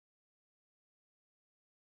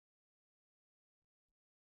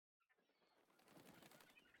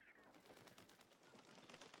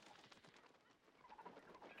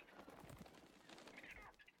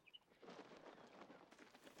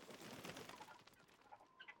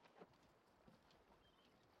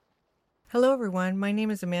Hello, everyone. My name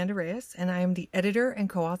is Amanda Reyes, and I am the editor and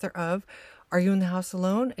co-author of Are You in the House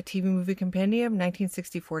Alone? A TV Movie Compendium,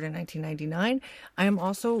 1964 to 1999. I am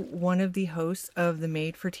also one of the hosts of the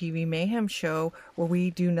Made for TV Mayhem show, where we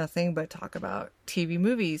do nothing but talk about TV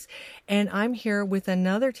movies. And I'm here with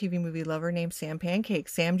another TV movie lover named Sam Pancake.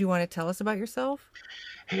 Sam, do you want to tell us about yourself?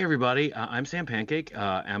 Hey everybody, I'm Sam Pancake.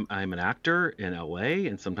 I'm an actor in LA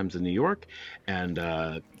and sometimes in New York,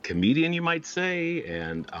 and comedian, you might say.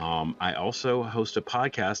 And I also host a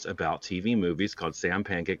podcast about TV movies called Sam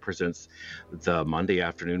Pancake Presents the Monday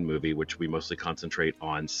Afternoon Movie, which we mostly concentrate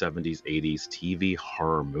on 70s, 80s TV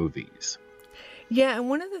horror movies. Yeah, and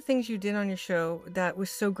one of the things you did on your show that was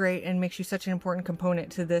so great and makes you such an important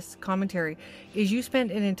component to this commentary is you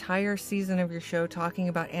spent an entire season of your show talking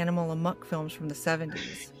about animal amok films from the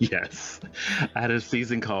 70s. Yes, I had a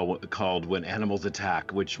season called When Animals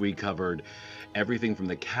Attack, which we covered everything from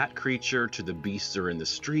the cat creature to the beasts are in the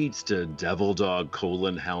streets to devil dog,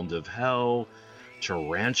 Hound of Hell,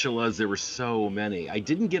 tarantulas. There were so many. I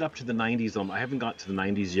didn't get up to the 90s. I haven't got to the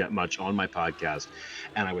 90s yet much on my podcast,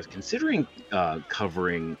 and I was considering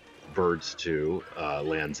covering Birds to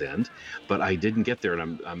Land's End, but I didn't get there,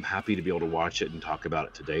 and I'm happy to be able to watch it and talk about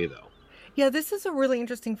it today, though. Yeah, this is a really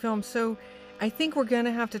interesting film. So I think we're going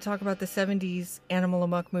to have to talk about the 70s Animal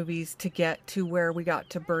Amok movies to get to where we got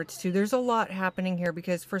to Birds 2. There's a lot happening here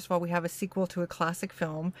because, first of all, we have a sequel to a classic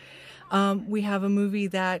film. We have a movie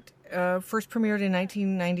that first premiered in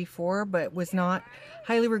 1994, but was not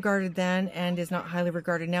highly regarded then and is not highly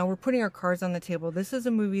regarded now. We're putting our cards on the table. This is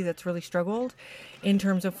a movie that's really struggled in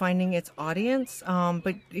terms of finding its audience.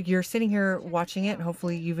 But you're sitting here watching it, and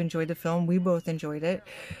hopefully you've enjoyed the film. We both enjoyed it.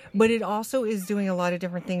 But it also is doing a lot of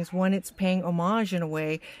different things. One, it's paying homage in a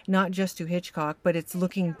way, not just to Hitchcock, but it's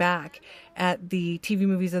looking back at the TV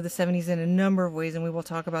movies of the 70s in a number of ways, and we will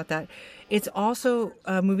talk about that. It's also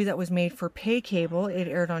a movie that was made for pay cable. It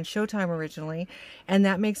aired on Showtime originally, and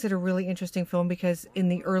that makes it a really interesting film because in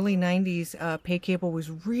the early 90s, pay cable was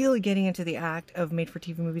really getting into the act of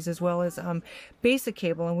made-for-TV movies as well as basic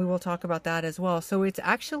cable, and we will talk about that as well. So it's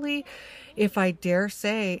actually, if I dare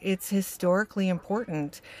say, it's historically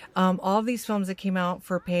important. All of these films that came out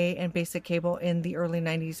for pay and basic cable in the early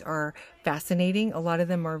 90s are fascinating. A lot of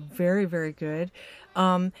them are very, very good.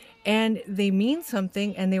 And they mean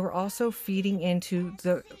something, and they were also feeding into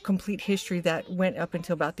the complete history that went up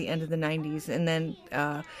until about the end of the 90s. And then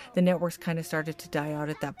the networks kind of started to die out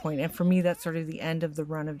at that point. And for me, that's sort of the end of the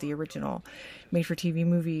run of the original made-for-TV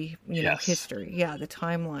movie, Yes. history. Yeah, the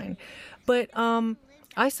timeline. But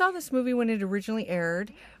I saw this movie when it originally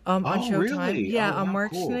aired on Oh, Showtime. really? Yeah, Oh, on wow,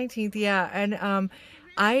 March cool. 19th. Yeah, and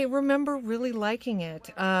I remember really liking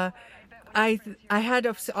it. I had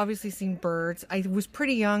obviously seen Birds. I was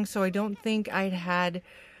pretty young, so I don't think I'd had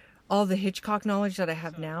all the Hitchcock knowledge that I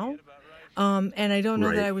have now. And I don't know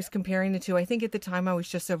that Right. I was comparing the two. I think at the time I was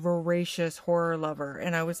just a voracious horror lover,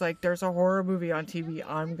 and I was like, "There's a horror movie on TV.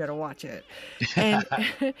 I'm gonna watch it." And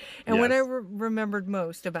and what I Yes. remembered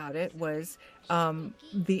most about it was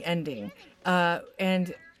the ending,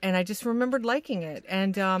 and I just remembered liking it.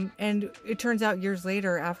 And it turns out years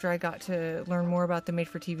later, after I got to learn more about the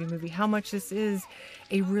made-for-TV movie, how much this is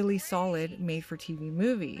a really solid made-for-TV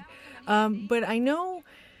movie. But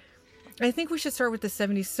I think we should start with the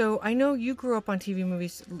 70s. So I know you grew up on TV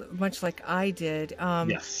movies much like I did.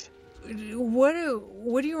 Yes. What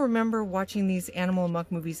do you remember watching these Animal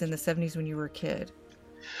Amok movies in the 70s when you were a kid?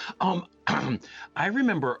 Um, I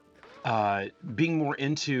remember being more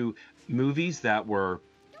into movies that were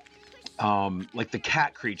like The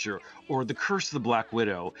Cat Creature or The Curse of the Black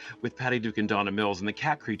Widow with Patty Duke and Donna Mills, and The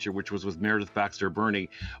Cat Creature, which was with Meredith Baxter Birney,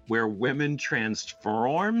 where women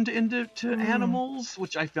transformed into animals,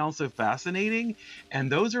 which I found so fascinating.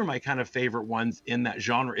 And those are my kind of favorite ones in that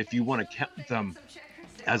genre, if you want to count them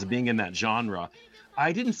as being in that genre.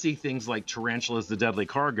 I didn't see things like Tarantulas the Deadly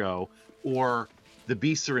Cargo or The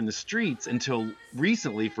Beasts Are in the Streets until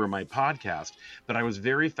recently for my podcast, but I was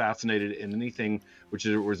very fascinated in anything which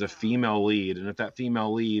was a female lead, and if that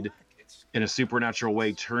female lead in a supernatural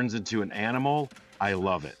way turns into an animal, I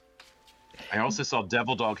love it. I also saw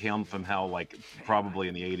Devil Dog Hound from Hell, like probably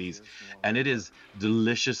in the 80s, and it is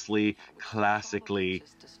deliciously, classically,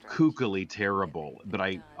 kookily terrible. But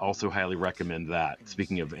I also highly recommend that.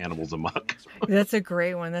 Speaking of animals amok. That's a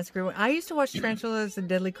great one. That's a great one. I used to watch Tarantulas and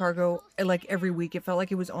Deadly Cargo like every week. It felt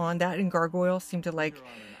like it was on. That and Gargoyles seemed to like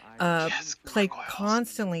Yes, play gargoyles.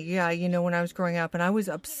 constantly. Yeah, when I was growing up, and I was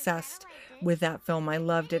obsessed with that film. I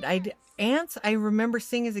loved it. Ants, I remember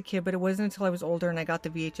seeing as a kid, but it wasn't until I was older and I got the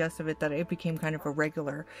VHS of it that it became kind of a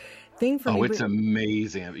regular thing for Oh, me. it's But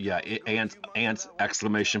amazing. Yeah, ants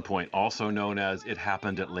exclamation point, also known as It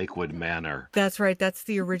Happened at Lakewood Manor. that's right. That's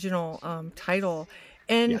the original title.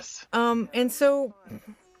 And Yes. and so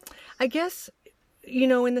I guess,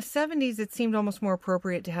 in the 70s, it seemed almost more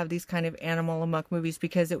appropriate to have these kind of animal amok movies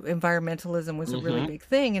because environmentalism was a really Hmm. big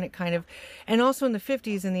thing. And it kind of, and also in the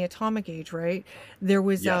 50s, in the atomic age, right? There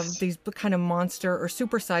was Yes. these kind of monster or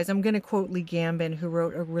supersize. I'm going to quote Lee Gambin, who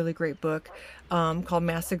wrote a really great book called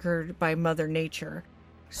Massacred by Mother Nature.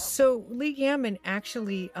 So Lee Gambin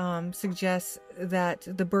actually suggests that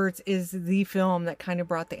The Birds is the film that kind of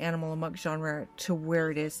brought the animal amok genre to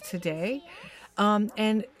where it is today.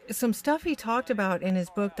 And some stuff he talked about in his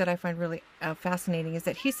book that I find really fascinating is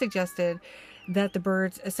that he suggested that The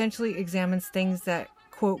Birds essentially examines things that,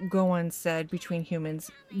 quote, go unsaid between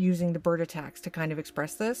humans using the bird attacks to kind of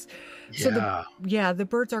express this. So Yeah. the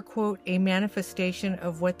birds are, quote, a manifestation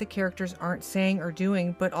of what the characters aren't saying or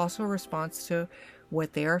doing, but also a response to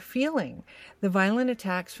what they are feeling. The violent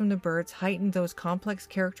attacks from the birds heighten those complex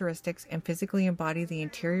characteristics and physically embody the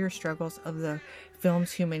interior struggles of the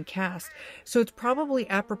film's human cast. So it's probably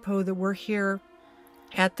apropos that we're here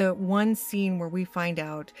at the one scene where we find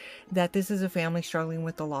out that this is a family struggling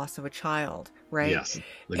with the loss of a child, right? Yes.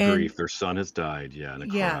 The And grief. Their son has died. Yeah, in a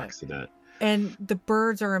car yeah, accident. and the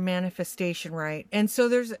birds are a manifestation, right? And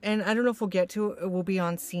so and I don't know if we'll get to it, we'll be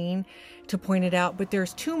on scene to point it out, but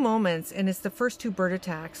there's two moments, and it's the first two bird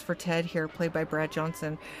attacks for Ted here, played by Brad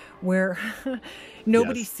Johnson, where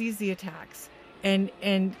nobody Yes. sees the attacks, and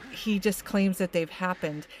he just claims that they've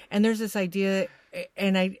happened. And there's this idea,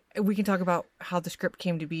 and we can talk about how the script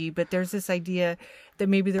came to be, but there's this idea that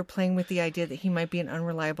maybe they're playing with the idea that he might be an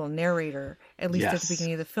unreliable narrator, at least at the Yes.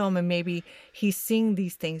 beginning of the film, and maybe he's seeing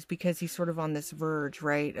these things because he's sort of on this verge,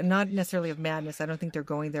 right? And not necessarily of madness. I don't think they're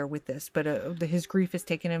going there with this, but his grief has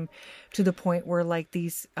taken him to the point where like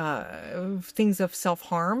these things of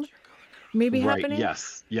self-harm may be Right. happening.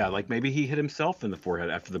 Yes. Yeah. Like maybe he hit himself in the forehead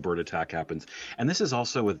after the bird attack happens. And this is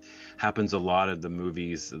also with happens a lot of the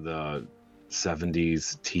movies, the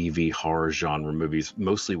 70s TV horror genre movies,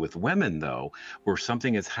 mostly with women though, where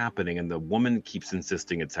something is happening and the woman keeps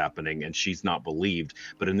insisting it's happening and she's not believed.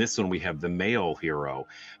 But in this one, we have the male hero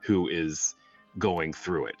who is going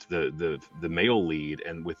through it, the male lead,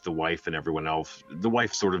 and with the wife and everyone else, the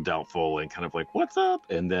wife sort of doubtful and kind of like, what's up,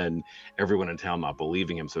 and then everyone in town not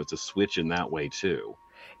believing him, so it's a switch in that way too.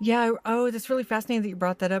 Yeah. Oh, that's really fascinating that you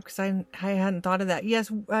brought that up because I hadn't thought of that. Yes,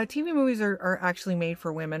 TV movies are actually made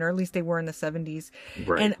for women, or at least they were in the 70s.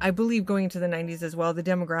 Right. And I believe going into the 90s as well, the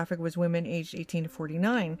demographic was women aged 18 to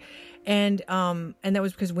 49. And that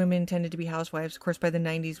was because women tended to be housewives. Of course, by the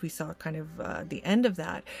 90s, we saw kind of the end of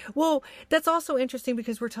that. Well, that's also interesting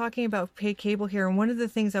because we're talking about pay cable here. And one of the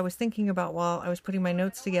things I was thinking about while I was putting my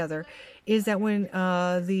notes together is that when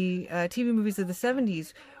the TV movies of the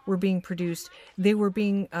 70s were being produced, they were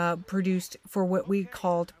being produced for what we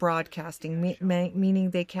called broadcasting, meaning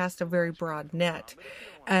they cast a very broad net.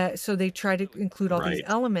 So they try to include all these Right.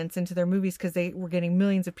 elements into their movies because they were getting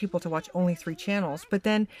millions of people to watch only 3 channels. But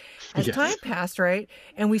then as time Yes. passed, right,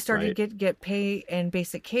 and we started Right. to get pay and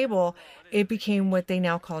basic cable, it became what they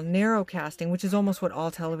now call narrowcasting, which is almost what all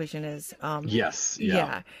television is. Yes. Yeah.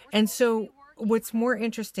 Yeah. And so what's more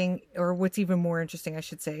interesting, or what's even more interesting, I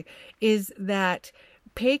should say, is that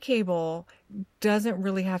pay cable doesn't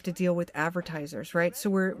really have to deal with advertisers, right? So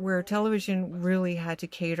where television really had to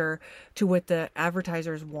cater to what the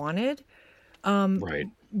advertisers wanted, Right.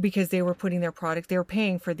 because they were putting their product, they were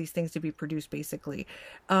paying for these things to be produced, basically.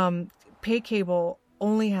 Pay cable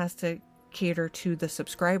only has to cater to the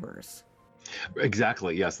subscribers.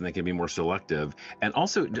 Exactly. Yes, and they can be more selective. And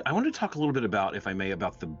also, I want to talk a little bit about, if I may,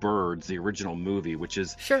 about The Birds, the original movie, which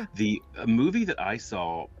is Sure. the movie that I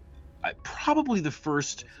saw, probably the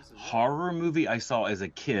first horror movie I saw as a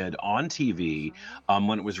kid on TV,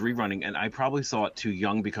 when it was rerunning, and I probably saw it too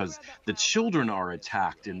young because the children are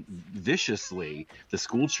attacked and viciously, the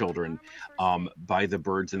school children, by the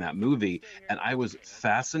birds in that movie, and I was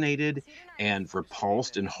fascinated and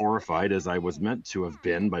repulsed and horrified, as I was meant to have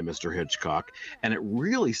been by Mr. Hitchcock. And it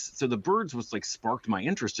really, so the birds was like sparked my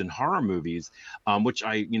interest in horror movies, which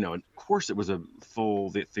of course it was a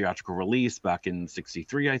full theatrical release back in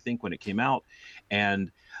 '63, I think, when it came out.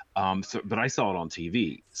 And but I saw it on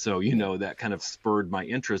TV, so that kind of spurred my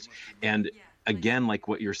interest. And again, like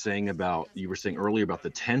what you were saying earlier about the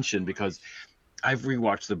tension, because I've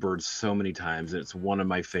rewatched The Birds so many times, and it's one of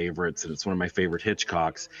my favorites, and it's one of my favorite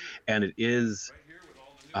Hitchcocks, and it is,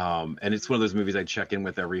 and it's one of those movies I check in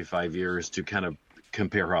with every 5 years to kind of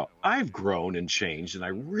compare how I've grown and changed. And I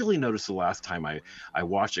really noticed the last time I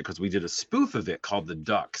watched it, because we did a spoof of it called The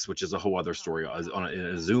Ducks, which is a whole other story in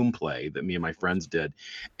a Zoom play that me and my friends did.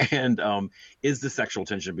 And is the sexual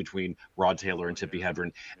tension between Rod Taylor and Tippi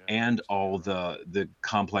Hedren, and all the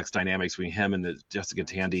complex dynamics between him and Jessica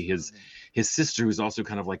Tandy, his sister, who's also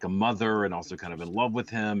kind of like a mother and also kind of in love with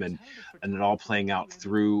him, and it all playing out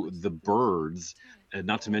through the birds, and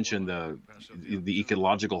not to mention the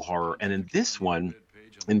ecological horror. And in this one,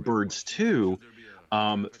 in Birds 2,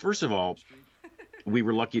 first of all, we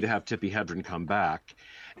were lucky to have Tippi Hedren come back,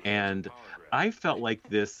 and I felt like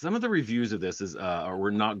some of the reviews of this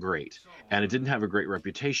were not great, and it didn't have a great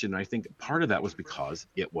reputation. And I think part of that was because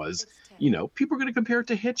it was, people are going to compare it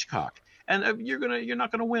to Hitchcock, and you're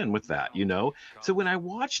not gonna win with that. So when I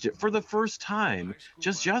watched it for the first time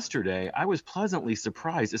just yesterday, I was pleasantly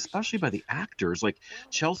surprised, especially by the actors. Like,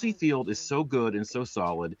 Chelsea Field is so good and so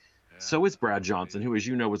solid. So is Brad Johnson, who, as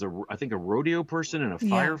you know, was I think a rodeo person and a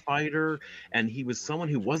Yeah. firefighter, and he was someone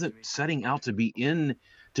who wasn't setting out to be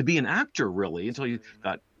an actor really until he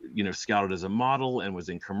got scouted as a model and was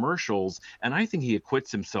in commercials. And I think he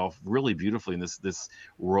acquits himself really beautifully in this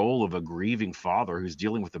role of a grieving father who's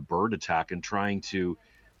dealing with a bird attack and trying to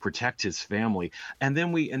protect his family. And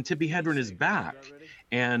then Tippi Hedren is back,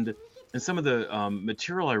 and some of the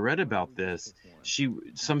material I read about this,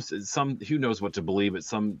 some who knows what to believe, but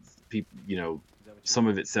some people, some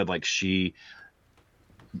of it said like she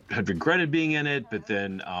had regretted being in it, but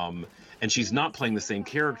then and she's not playing the same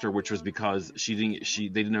character, which was because they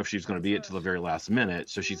didn't know if she was going to be it till the very last minute,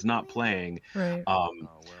 so she's not playing Right.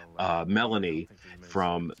 Melanie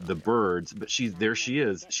from the Birds, but she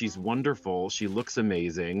is. She's wonderful. She looks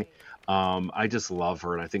amazing. I just love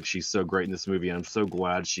her, and I think she's so great in this movie. And I'm so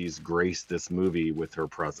glad she's graced this movie with her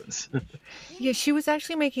presence. Yeah, she was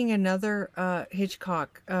actually making another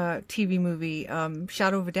Hitchcock TV movie,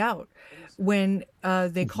 Shadow of a Doubt, when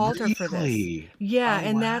they called her for this. Really? Yeah, Oh,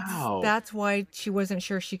 and wow. that's why she wasn't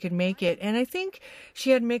sure she could make it. And I think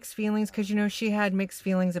she had mixed feelings because she had mixed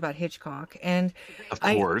feelings about Hitchcock, and Of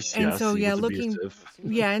course, and yes, so he yeah, was looking. abusive.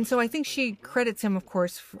 Yeah, and so I think she credits him, of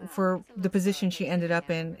course, for the position she ended up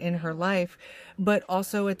in her life, but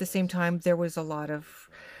also at the same time there was a lot of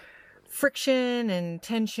friction and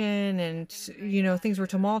tension, and things were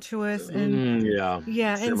tumultuous, and Yeah,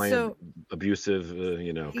 yeah, and so semi-abusive,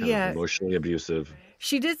 kind of yeah, emotionally abusive.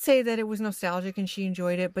 she did say that it was nostalgic and she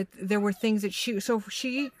enjoyed it, but there were things that she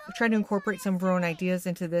tried to incorporate some of her own ideas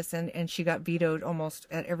into this, and she got vetoed almost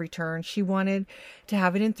at every turn. She wanted to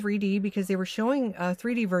have it in 3D because they were showing a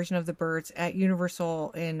 3D version of the Birds at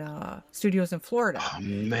Universal in studios in Florida. Oh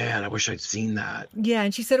man, I wish I'd seen that. Yeah,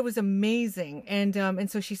 and she said it was amazing, and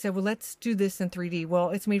so she said, well, let's do this in 3D. Well,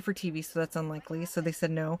 it's made for TV, so that's unlikely. So they said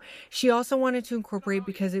no. She also wanted to incorporate,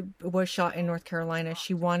 because it was shot in North Carolina,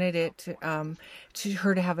 she wanted it to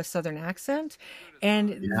her to have a Southern accent,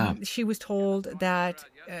 and Yeah. she was told that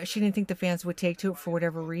she didn't think the fans would take to it for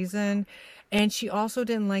whatever reason, and she also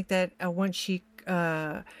didn't like that once she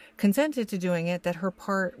consented to doing it, that her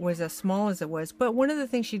part was as small as it was. But one of the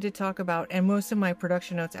things she did talk about, and most of my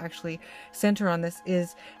production notes actually center on this,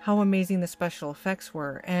 is how amazing the special effects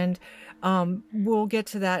were. And we'll get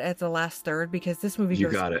to that at the last third, because this movie You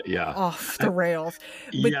goes got it. Yeah. off the rails.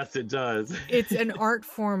 But Yes, it does. it's an art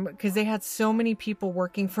form, because they had so many people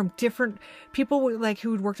working from different people, like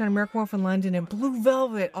who had worked on American Wolf in London and Blue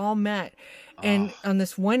Velvet, all met and on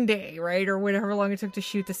this one day, right, or whatever long it took to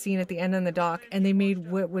shoot the scene at the end on the dock, and they made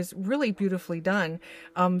what was really beautifully done.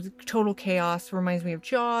 Total chaos reminds me of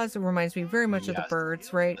Jaws. It reminds me very much of the Yes.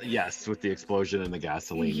 Birds, right? Yes, with the explosion and the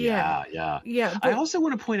gasoline. Yeah. Yeah. Yeah, I but also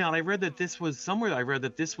want to point out, I read that this was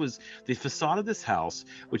the facade of this house,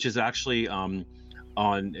 which is actually on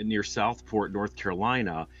near Southport, North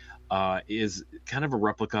Carolina, is kind of a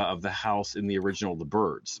replica of the house in the original The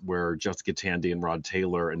Birds, where Jessica Tandy and Rod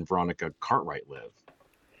Taylor and Veronica Cartwright live.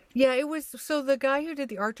 yeah, it was. So the guy who did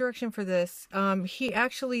the art direction for this, he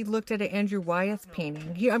actually looked at an Andrew Wyeth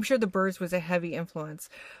painting. I'm sure the Birds was a heavy influence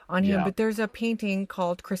on him, Yeah. but there's a painting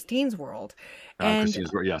called Christine's World, and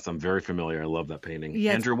Yes, I'm very familiar. I love that painting.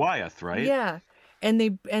 yeah, Andrew Wyeth, right? yeah, and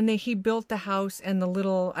he built the house, and the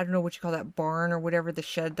little, I don't know what you call that, barn or whatever, the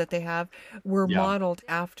shed that they have, were Yeah. modeled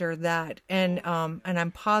after that, and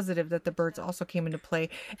I'm positive that the Birds also came into play.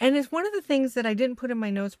 And it's one of the things that I didn't put in my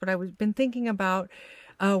notes, but I was been thinking about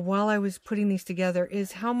while I was putting these together,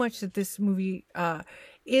 is how much that this movie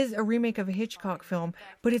is a remake of a Hitchcock film,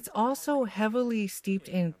 but it's also heavily steeped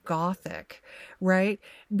in Gothic, right?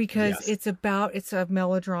 Because Yes. it's a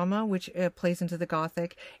melodrama, which plays into the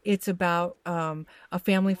Gothic. It's about a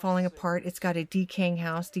family falling apart. It's got a decaying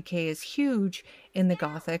house. Decay is huge in the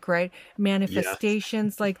Gothic, right? Yes.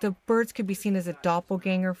 Manifestations, like the birds could be seen as a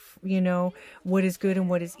doppelganger, what is good and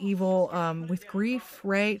what is evil, with grief,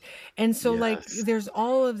 right? And so, like, Yes. there's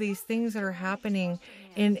all of these things that are happening.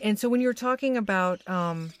 And so when you're talking about,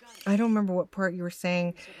 I don't remember what part you were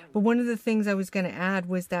saying, but one of the things I was going to add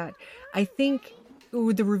was that I think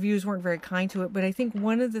the reviews weren't very kind to it, but I think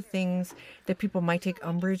one of the things that people might take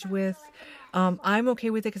umbrage with, I'm okay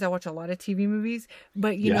with it because I watch a lot of TV movies,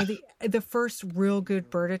 but Yeah. the first real good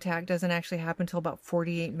bird attack doesn't actually happen until about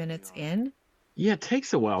 48 minutes in. Yeah, it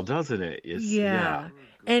takes a while, doesn't it? It's yeah.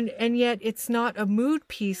 Yeah. And yet it's not a mood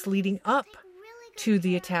piece leading up to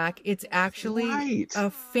the attack. It's actually Right. a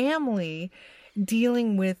family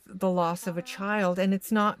dealing with the loss of a child, and it's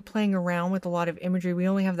not playing around with a lot of imagery. We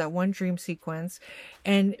only have that one dream sequence,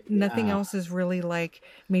 and nothing Yeah. else is really like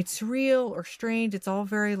made surreal or strange. It's all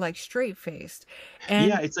very like straight faced. Yeah,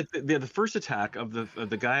 And it's like the first attack of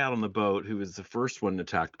the guy out on the boat who is the first one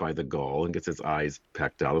attacked by the gull and gets his eyes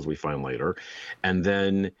pecked out, as we find later. And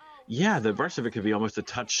then, yeah, the rest of it could be almost a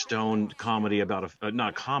touchstone comedy about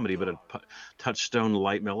not a comedy, but a touchstone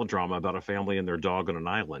light melodrama about a family and their dog on an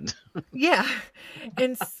island. yeah,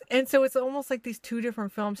 and so it's almost like these two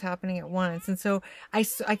different films happening at once. And so I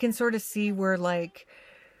can sort of see where, like,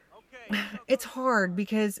 it's hard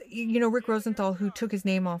because Rick Rosenthal, who took his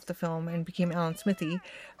name off the film and became Alan Smithy.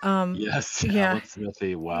 Yes, Yeah, Alex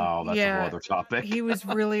Smithy. Wow, that's a whole yeah, other topic. he was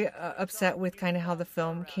really upset with kind of how the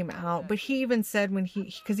film came out. But he even said, when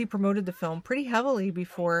because he promoted the film pretty heavily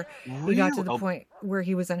before he got to Really? the Oh, point where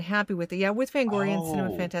he was unhappy with it. Yeah, with Fangoria and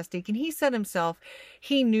Cinema oh, Fantastique, and he said himself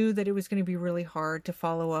he knew that it was going to be really hard to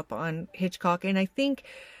follow up on Hitchcock, and I think.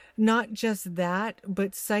 Not just that,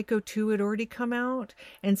 but Psycho 2 had already come out,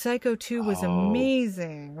 and Psycho 2 was oh,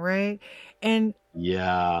 amazing, right? And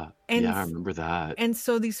yeah, and yeah. I remember that. and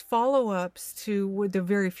so these follow-ups to with the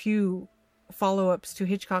very few follow-ups to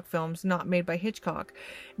Hitchcock films not made by Hitchcock,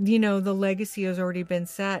 the legacy has already been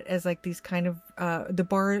set as like these kind of the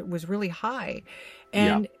bar was really high.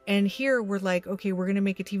 Yeah. And here we're like, okay, we're gonna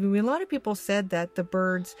make a TV movie. A lot of people said that The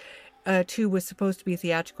Birds 2 was supposed to be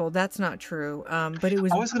theatrical. That's not true. But it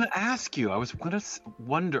was. I was going to ask you. I was going to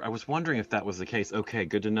wonder. I was wondering if that was the case. Okay,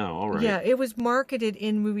 good to know. All right. Yeah, it was marketed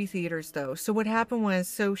in movie theaters though. So what happened was,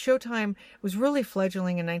 Showtime was really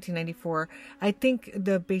fledgling in 1994. I think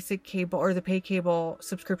the basic cable or the pay cable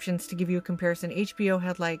subscriptions, to give you a comparison, HBO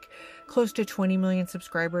had like close to 20 million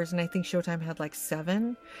subscribers, and I think Showtime had like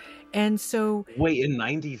 7. And so, Wait, in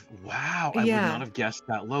 90, wow, I would not yeah, have guessed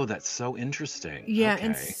that low. That's so interesting. yeah,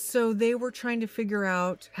 and Okay. so they were trying to figure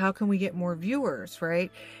out how can we get more viewers, right?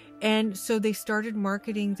 And so they started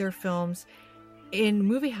marketing their films in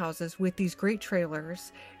movie houses with these great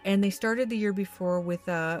trailers, and they started the year before with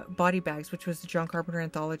Body Bags, which was the John Carpenter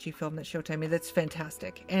anthology film that Showtime made. That's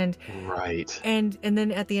fantastic. And Right. and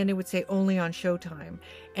then at the end it would say only on Showtime,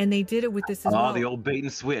 and they did it with this as Oh, the well. old bait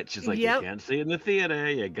and switch. It's like you Yep. can't see it in the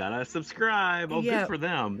theater. You gotta subscribe. Oh, good Yeah. for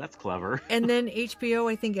them. That's clever. And then HBO,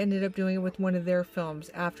 I think, ended up doing it with one of their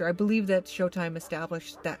films after. I believe that Showtime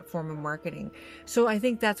established that form of marketing. So I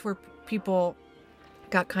think that's where people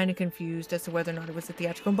got kind of confused as to whether or not it was a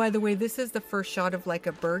theatrical. And by the way, this is the first shot of like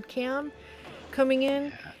a bird cam coming in,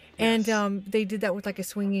 Yeah. and Yes. they did that with like a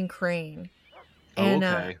swinging crane. Oh, And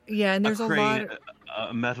okay. yeah, and A there's a lot crane, of,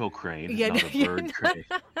 a metal crane, yeah, not a bird crane.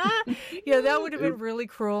 yeah, that would have been Oop. really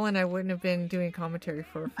cruel, and I wouldn't have been doing commentary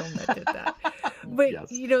for a film that did that. But Yes.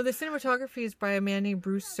 the cinematography is by a man named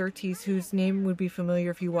Bruce Surtees, whose name would be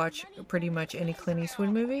familiar if you watch pretty much any Clint Eastwood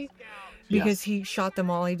movie, because Yes. he shot them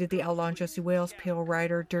all. He did The Outlaw and Josie Wales, Pale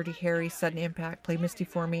Rider, Dirty Harry, Sudden Impact, Played Misty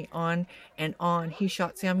for Me, on and on. He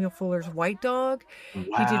shot Samuel Fuller's White Dog. He did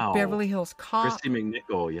Wow. Beverly Hills Cop. Christy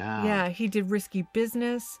McNichol. Yeah. Yeah, he did Risky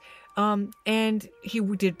Business. And he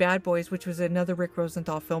did Bad Boys, which was another Rick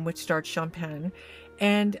Rosenthal film, which starred Sean Penn.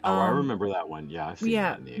 And Oh, I remember that one. Yeah, I've seen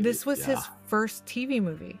yeah, that in the this 80s. was Yeah. his first TV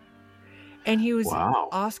movie. And he was Wow.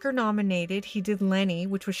 Oscar nominated. He did Lenny,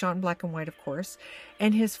 which was shot in black and white, of course.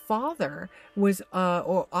 And his father was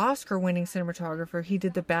or Oscar winning cinematographer. He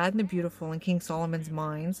did The Bad and the Beautiful and King Solomon's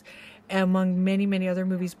Mines, among many, many other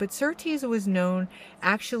movies. But Surtees was known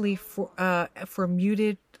actually for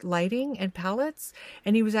muted lighting and palettes,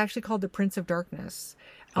 and he was actually called the Prince of Darkness.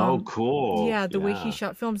 Oh, Um, cool. yeah, the way he Yeah.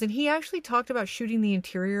 shot films. And he actually talked about shooting the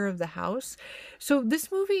interior of the house. So this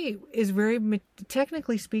movie is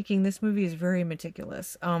technically speaking, this movie is very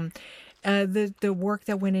meticulous. The work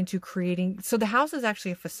that went into creating. So the house is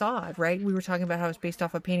actually a facade, right? We were talking about how it's based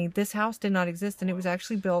off a painting. This house did not exist, and it was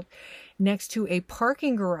actually built next to a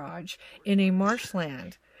parking garage in a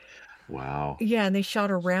marshland. Wow. Yeah, and they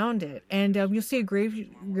shot around it. And you'll see a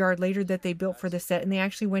graveyard later that they built for the set. And they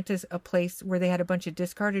actually went to a place where they had a bunch of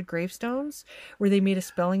discarded gravestones where they made a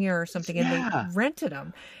spelling error or something, and they Yeah. rented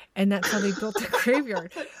them. And that's how they built the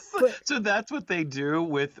graveyard. But So that's what they do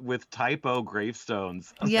with typo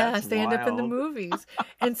gravestones. That's yes, they end up in the wild. movies.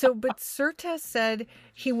 And so, but Surtees said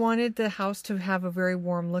he wanted the house to have a very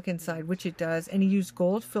warm look inside, which it does. And he used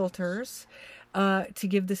gold filters to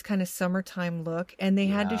give this kind of summertime look. And they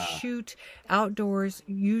had to Yeah. shoot outdoors,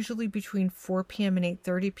 usually between 4 p.m. and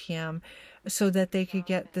 8:30 p.m., so that they could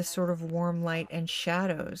get this sort of warm light and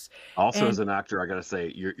shadows. Also, as And an actor, I gotta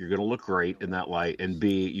say, you're gonna look great in that light, and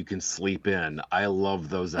B, you can sleep in. I love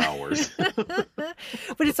those hours.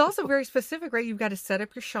 but it's also very specific, right? You've got to set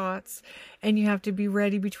up your shots and you have to be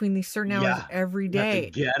ready between these certain hours Yeah. every You have to day.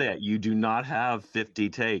 get it. You do not have 50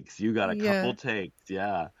 takes. You got a couple Yeah. takes.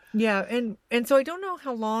 Yeah. Yeah, and so I don't know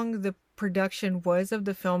how long the production was of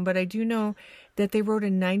the film, but I do know that they wrote a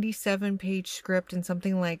 97-page script in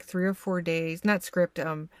something like 3 or 4 days, not script,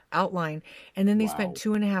 outline, and then they spent Wow.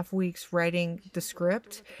 2.5 weeks writing the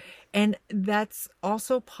script. And that's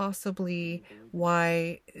also possibly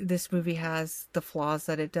why this movie has the flaws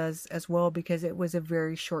that it does as well, because it was a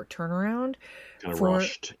very short turnaround Kind of for,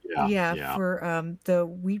 rushed. Yeah. yeah, Yeah. for the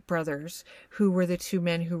Wheat brothers, who were the two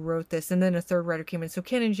men who wrote this, and then a third writer came in. So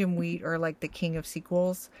Ken and Jim Wheat are like the king of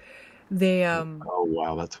sequels. They Oh,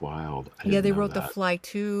 wow. That's wild. I yeah, didn't they know wrote The that. Fly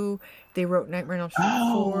 2, they wrote Nightmare on Elm Street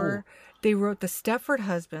Oh, 4, they wrote The Stepford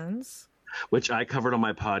Husbands. which I covered on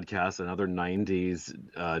my podcast, another 90s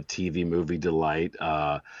TV movie delight,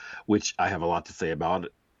 which I have a lot to say about.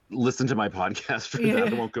 Listen to my podcast for that. I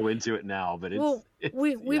Yeah. won't go into it now, but Well,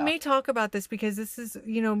 we yeah. may talk about this because this is,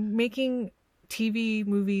 making TV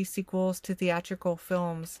movie sequels to theatrical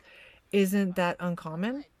films isn't that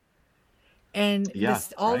uncommon. And Yeah,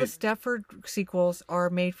 this all the right. Stepford sequels are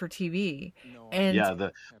made for TV. And Yeah,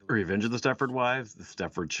 the Revenge of the Stepford Wives, the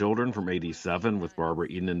Stepford Children from '87 with Barbara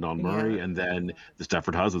Eden and Don yeah. Murray, and then the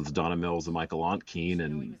Stepford Husbands, Donna Mills and Michael Ontkean,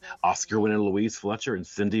 and Oscar winner Louise Fletcher and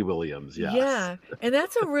Cindy Williams. Yes. Yeah. And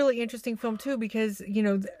that's a really interesting film too because,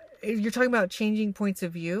 you're talking about changing points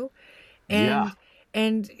of view. Yeah.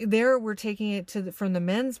 And there we're taking it from the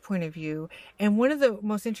men's point of view. And one of the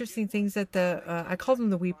most interesting things that I call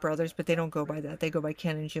them the Wheat brothers, but they don't go by that. They go by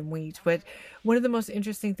Ken and Jim Wheat. But one of the most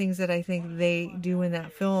interesting things that I think they do in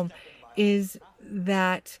that film is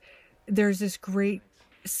that there's this great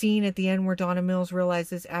scene at the end where Donna Mills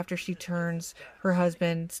realizes after she turns her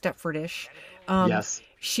husband Stepfordish, Yes.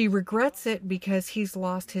 she regrets it because he's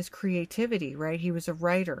lost his creativity, right? He was a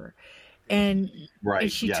writer. And Right.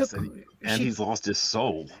 she Yes. took And she he's lost his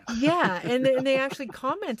soul. yeah, and they actually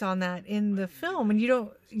comment on that in the film, and you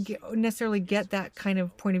don't necessarily get that kind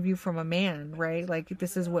of point of view from a man, right? Like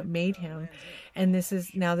this is what made him, and this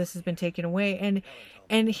has been taken away,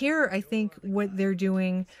 and here I think what they're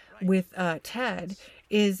doing with Ted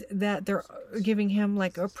is that they're giving him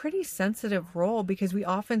like a pretty sensitive role because we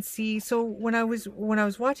often see. So when I was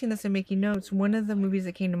watching this and making notes, one of the movies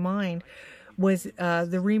that came to mind was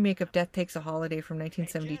the remake of Death Takes a Holiday from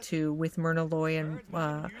 1972 with Myrna Loy and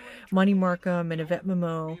Monty Markham and Yvette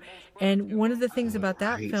Mimieux. And one of the things about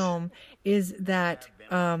that Right. film is that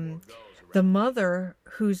the mother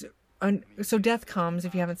so death comes,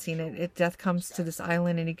 if you haven't seen it, death comes to this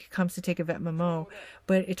island and he comes to take Yvette Mimieux,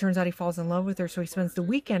 but it turns out he falls in love with her, so he spends the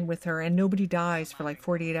weekend with her and nobody dies for like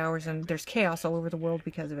 48 hours and there's chaos all over the world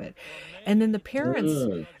because of it. And then the parents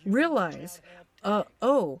Mm. realize,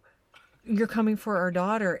 oh, you're coming for our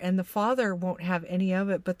daughter, and the father won't have any of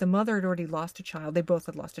it, but the mother had already lost a child. They both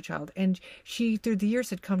had lost a child, and she through the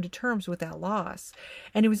years had come to terms with that loss.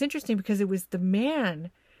 And it was interesting because it was the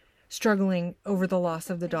man struggling over the loss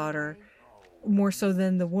of the daughter more so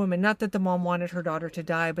than the woman. Not that the mom wanted her daughter to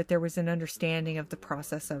die, but there was an understanding of the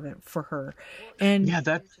process of it for her. And Yeah,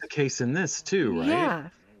 that's the case in this too, right? yeah.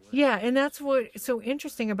 Yeah, and that's what's so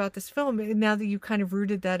interesting about this film. Now that you kind of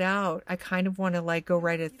rooted that out, I kind of want to like go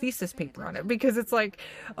write a thesis paper on it because it's like,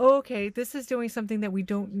 oh, okay, this is doing something that we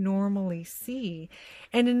don't normally see.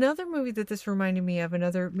 And another movie that this reminded me of,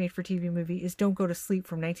 another made-for-TV movie, is Don't Go to Sleep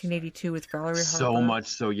from 1982 with Valerie So Harper. much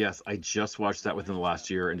so, yes. I just watched that within the last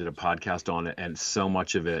year and did a podcast on it, and so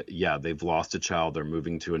much of it, yeah, they've lost a child. They're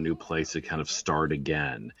moving to a new place to kind of start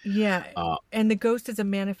again. Yeah, Uh, and the ghost is a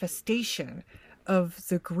manifestation of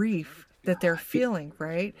the grief that they're It, feeling,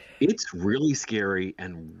 right? it's really scary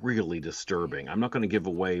and really disturbing. I'm not going to give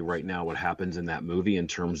away right now what happens in that movie in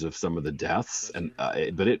terms of some of the deaths,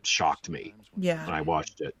 but it shocked me Yeah. when I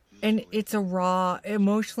watched it. And it's a raw,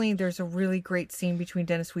 emotionally, there's a really great scene between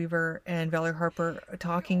Dennis Weaver and Valerie Harper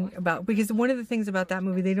talking about, because one of the things about that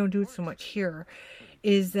movie, they don't do it so much here,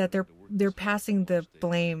 is that they're passing the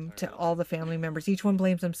blame to all the family members. Each one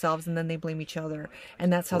blames themselves and then they blame each other.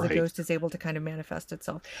 And that's how the Right. ghost is able to kind of manifest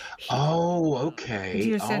itself. Oh, Do you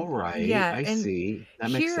okay. All understand? right. Yeah, I and see.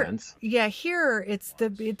 That makes here, sense. yeah, here it's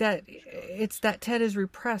that Ted is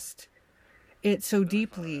repressed it so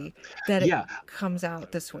deeply that it Yeah, comes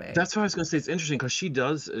out this way. that's what I was going to say. It's interesting because she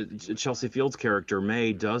does, Chelsea Field's character,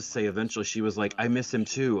 May, does say eventually, she was like, I miss him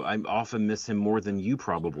too. I often miss him more than you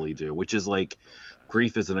probably do, which is like,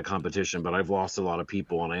 grief isn't a competition, but I've lost a lot of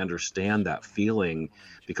people and I understand that feeling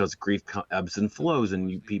because grief ebbs and flows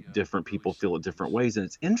and different people feel it different ways. And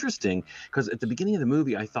it's interesting because at the beginning of the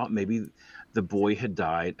movie, I thought maybe the boy had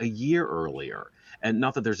died a year earlier. And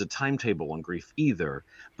not that there's a timetable on grief either,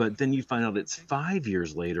 but then you find out it's 5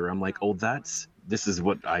 years later. I'm like, oh, this is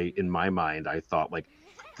what in my mind, I thought like,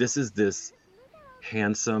 this is this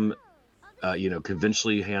handsome,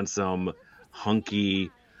 conventionally handsome,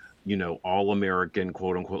 hunky, all American,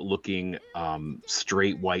 quote unquote, looking,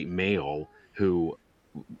 straight white male who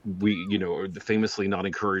are famously not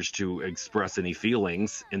encouraged to express any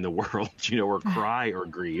feelings in the world, or cry or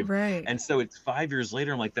grieve. Right. And so it's 5 years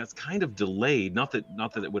later. I'm like, that's kind of delayed. Not that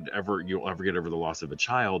you'll ever get over the loss of a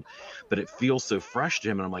child, but it feels so fresh to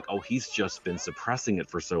him. And I'm like, oh, he's just been suppressing it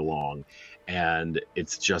for so long. And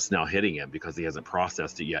it's just now hitting him because he hasn't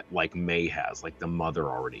processed it yet, like May has, like the mother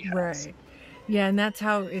already has. Right. Yeah, and that's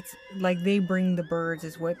how it's like they bring the birds,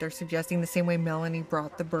 is what they're suggesting, the same way Melanie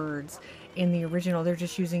brought the birds in the original. They're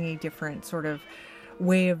just using a different sort of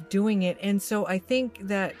way of doing it. And so I think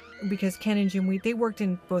that because Ken and Jim Wheat, they worked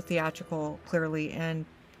in both theatrical, clearly, and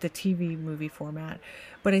the TV movie format.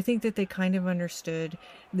 But I think that they kind of understood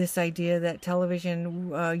this idea that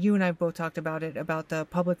television, you and I both talked about it, about the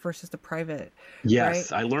public versus the private, right?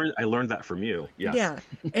 Yes, I learned that from you. Yes. Yeah.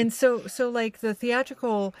 And so like the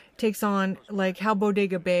theatrical takes on like how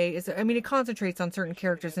Bodega Bay is, I mean, it concentrates on certain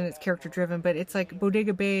characters and it's character driven, but it's like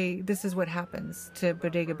Bodega Bay, this is what happens to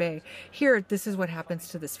Bodega Bay. Here, this is what happens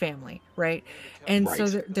to this family, right? And so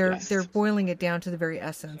Right. they're Yes. boiling it down to the very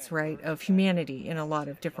essence, right, of humanity in a lot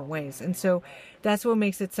of different ways. And so that's what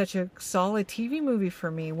makes it such a solid TV movie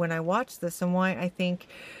for me when I watch this, and why I think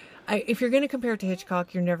if you're going to compare it to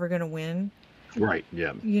Hitchcock, you're never going to win, Right.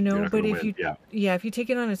 Yeah. You're not but going to if win. you, Yeah. yeah, if you take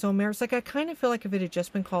it on its own merits, like I kind of feel like if it had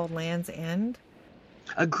just been called Land's End.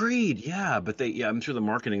 Agreed. Yeah, but I'm sure the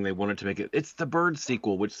marketing, they wanted to make it's the Bird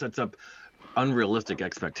sequel, which sets up unrealistic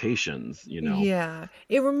expectations. Yeah,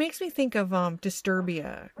 it makes me think of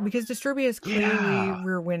Disturbia, because Disturbia is clearly Yeah.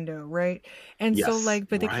 Rear Window, right? And so Yes. like,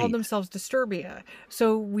 but they called Right. themselves Disturbia,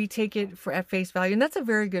 so we take it at face value, and that's a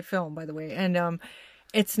very good film, by the way. And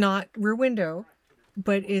it's not Rear Window,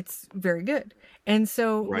 but it's very good. And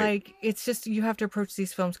so Right. like, it's just, you have to approach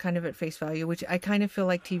these films kind of at face value, which I kind of feel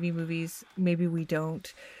like TV movies maybe we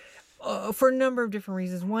don't, for a number of different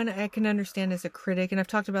reasons. One, I can understand as a critic, and I've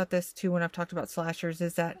talked about this too when I've talked about slashers,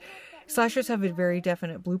 is that slashers have a very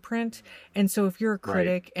definite blueprint. And so if you're a Right.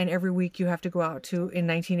 critic and every week you have to go out to, in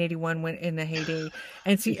 1981, when in the heyday,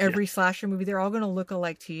 and see Yeah. every slasher movie, they're all going to look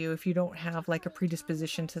alike to you if you don't have like a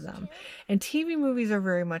predisposition to them. And TV movies are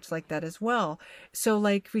very much like that as well. So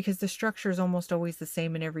like, because the structure is almost always the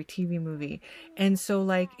same in every TV movie. And so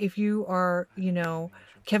like, if you are,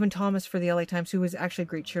 Kevin Thomas for the LA Times, who was actually a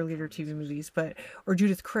great cheerleader TV movies, or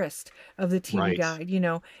Judith Christ of the TV Right.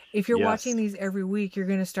 Guide, if you're watching Yes. these every week, you're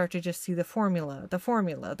going to start to just see the formula, the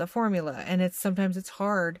formula, the formula. And sometimes it's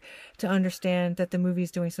hard to understand that the movie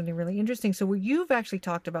is doing something really interesting. So what you've actually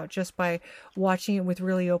talked about, just by watching it with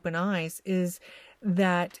really open eyes, is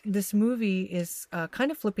that this movie is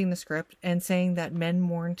kind of flipping the script and saying that men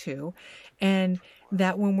mourn too, and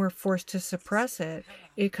that when we're forced to suppress it,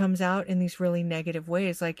 it comes out in these really negative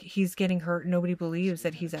ways. Like, he's getting hurt, nobody believes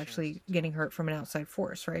that he's actually getting hurt from an outside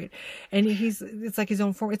force, right? And it's like his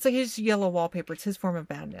own form, it's like his yellow wallpaper, it's his form of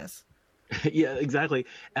badness. Yeah, exactly.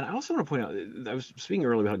 And I also want to point out, I was speaking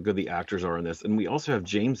earlier about how good the actors are in this, and we also have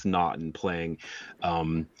James Naughton playing,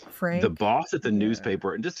 the Frank. boss at the Yeah.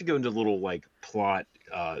 newspaper. And just to go into little like plot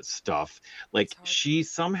stuff, like she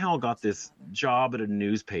somehow got this job at a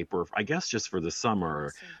newspaper, I guess just for the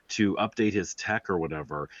summer, to update his tech or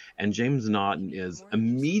whatever. And James Naughton is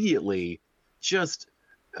immediately just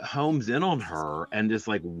homes in on her and just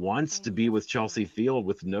like wants to be with Chelsea Field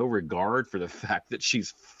with no regard for the fact that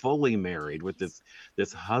she's fully married with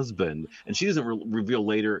this husband. And she doesn't reveal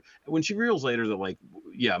later, when she reveals later that like,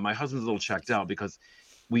 yeah, my husband's a little checked out because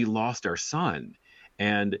we lost our son.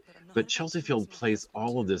 And but Chelsea Field plays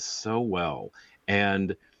all of this so well.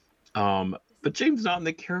 And but James Naughton,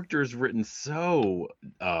 the character is written so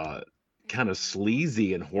uh kind of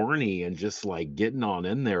sleazy and horny and just like getting on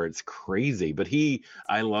in there. It's crazy. But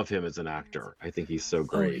I love him as an actor. I think he's so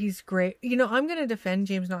Oh, great. he's great. I'm going to defend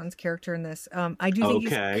James Naughton's character in this. Okay.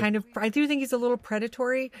 I do think he's a little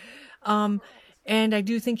predatory. Um, and I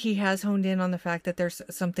do think he has honed in on the fact that there's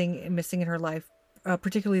something missing in her life,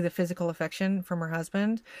 particularly the physical affection from her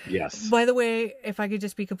husband. Yes. By the way, if I could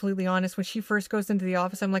just be completely honest, when she first goes into the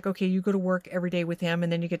office, I'm like, okay, you go to work every day with him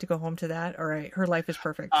and then you get to go home to that. All right. Her life is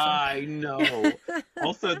perfect. So. I know.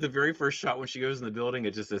 Also, the very first shot when she goes in the building,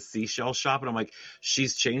 it's just a seashell shop, and I'm like,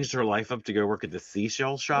 she's changed her life up to go work at the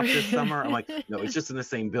seashell shop this summer. I'm like, no, it's just in the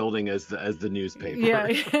same building as the newspaper.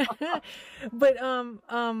 Yeah. But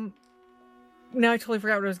now I totally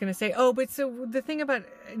forgot what I was going to say. Oh, but so the thing about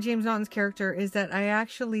James Naughton's character is that I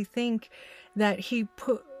actually think that he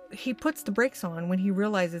puts the brakes on when he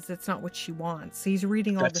realizes it's not what she wants. He's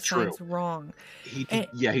reading all That's the true. signs wrong. He And,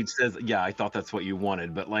 yeah, he says, yeah, I thought that's what you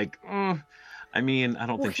wanted, but like, I mean, I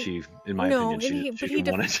don't well, think she, in my no, opinion, and she didn't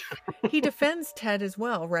want it. he defends Ted as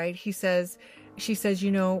well, right? She says,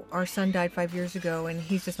 our son died 5 years ago and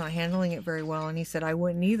he's just not handling it very well. And he said, I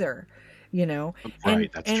wouldn't either, Right,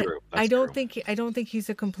 that's and true. I That's don't true. think he's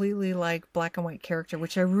a completely like black and white character,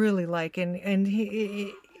 which I really like. And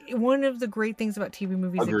one of the great things about TV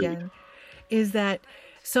movies Agreed. again is that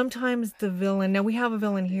sometimes the villain, now we have a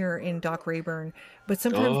villain here in Doc Rayburn, but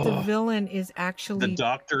sometimes the Oh, villain is the actually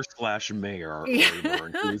doctor slash mayor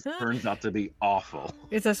Rayburn, who turns out to be awful.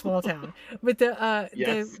 it's a small town. But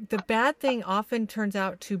Yes. the bad thing often turns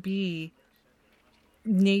out to be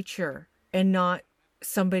nature and not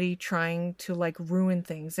somebody trying to like ruin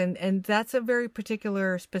things, and that's a very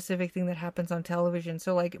particular specific thing that happens on television.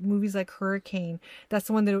 So like movies like Hurricane, that's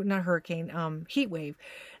the one that, not Hurricane, Heat Wave,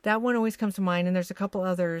 that one always comes to mind. And there's a couple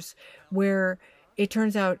others where it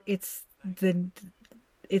turns out it's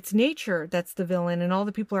nature that's the villain and all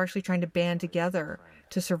the people are actually trying to band together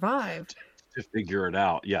to survive. To figure it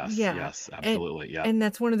out. Yes, Yeah. yes, and absolutely. Yeah. and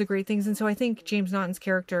that's one of the great things. And so I think James Naughton's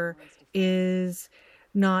character is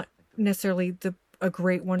not necessarily a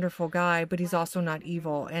great wonderful guy, but he's also not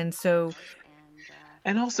evil. And so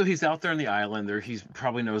And also, he's out there on the island. There, he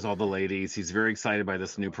probably knows all the ladies. He's very excited by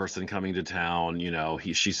this new person coming to town.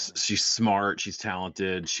 She's smart, she's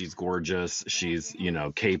talented, she's gorgeous, she's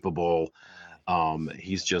capable.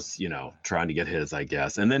 He's just trying to get his, I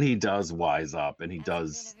guess. And then he does wise up, and he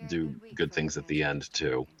does do good things at the end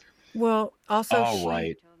too. well also All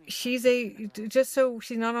right. she's a, just so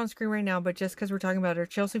she's not on screen right now, but just because we're talking about her,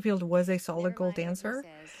 Chelsea Field was a solid gold dancer.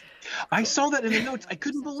 I saw that in the notes. I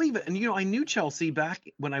couldn't believe it. And I knew Chelsea back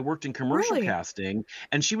when I worked in commercial Really? casting,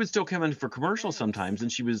 and she would still come in for commercials sometimes.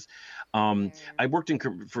 And she was, I worked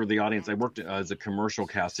for the audience. I worked as a commercial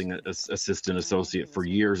casting assistant associate for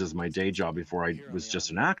years as my day job before I was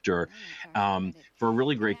just an actor, for a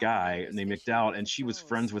really great guy named McDowell. And she was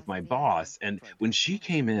friends with my boss. And when she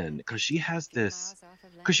came in, because she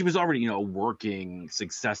was already, a working,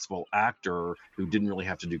 successful actor who didn't really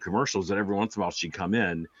have to do commercials, and every once in a while she'd come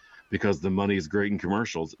in because the money is great in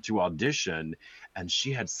commercials to audition. And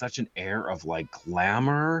she had such an air of like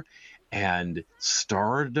glamour and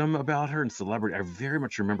stardom about her and celebrity. I very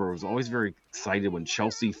much remember I was always very excited when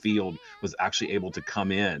Chelsea Field was actually able to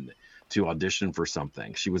come in to audition for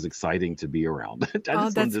something. She was exciting to be around. I Oh,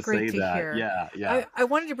 just wanted that's to great say to that. hear. Yeah, yeah. I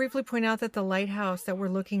wanted to briefly point out that the lighthouse that we're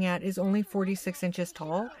looking at is only 46 inches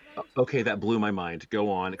tall. Okay, that blew my mind. Go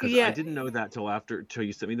on, because I Yeah, didn't know that till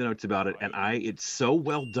you sent me the notes about it, and it's so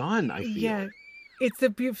well done, I feel. yeah. It's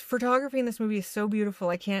the photography in this movie is so beautiful.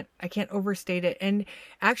 I can't overstate it. And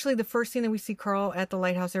actually, the first scene that we see Carl at the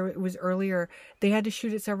lighthouse, it was earlier. They had to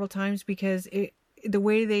shoot it several times because the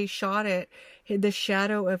way they shot it, the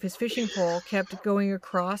shadow of his fishing pole kept going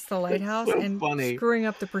across the lighthouse So and funny. screwing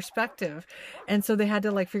up the perspective. And so they had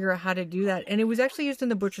to like figure out how to do that. And it was actually used in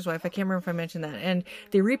The Butcher's Wife. I can't remember if I mentioned that. And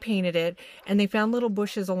they repainted it, and they found little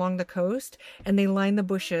bushes along the coast, and they lined the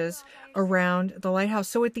bushes around the lighthouse.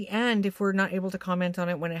 So at the end, if we're not able to comment on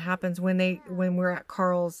it when it happens, when we're at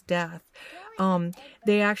Carl's death,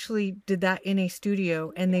 they actually did that in a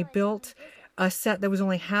studio, and they built a set that was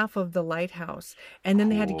only half of the lighthouse, and then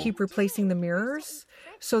they had to Cool. keep replacing the mirrors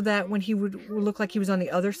so that when he would look like he was on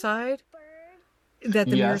the other side. that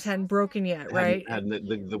the mirrors Yes. hadn't broken yet, Hadn't right?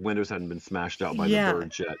 hadn't the windows hadn't been smashed out by the Yeah,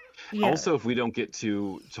 birds yet. yeah. Also, if we don't get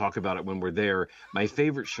to talk about it when we're there, my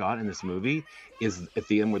favorite shot in this movie is at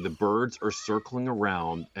the end where the birds are circling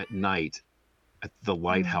around at night at the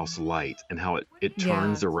lighthouse Mm, light and how it yeah.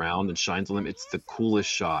 turns around and shines on them. It's the coolest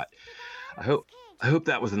shot. I hope I hope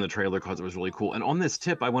that was in the trailer because it was really cool. And on this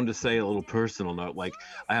tip, I wanted to say a little personal note. Like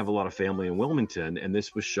I have a lot of family in Wilmington, and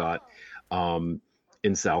this was shot um,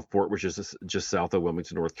 in Southport, which is just south of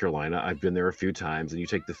Wilmington, North Carolina. I've been there a few times, and you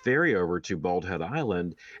take the ferry over to Bald Head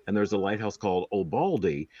Island, and there's a lighthouse called Old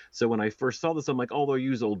Baldy. So when I first saw this, I'm like, oh, they'll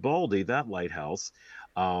use Old Baldy, that lighthouse,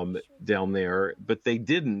 down there, but they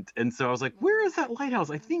didn't. And so I was like, where is that lighthouse?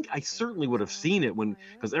 I think I certainly would have seen it when,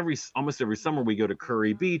 because almost every summer we go to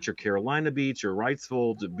Curry Beach or Carolina Beach or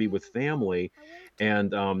Wrightsville to be with family,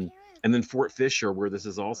 and then Fort Fisher, where this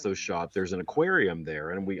is also shot, there's an aquarium there,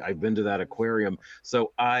 and I've been to that aquarium.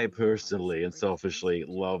 So I personally and selfishly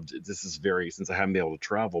loved this. Is very since I haven't been able to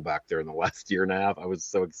travel back there in the last year and a half. I was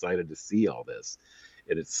so excited to see all this,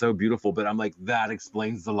 and it's so beautiful. But I'm like, that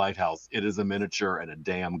explains the lighthouse. It is a miniature and a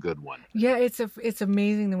damn good one. Yeah, it's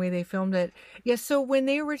amazing the way they filmed it. Yeah, so when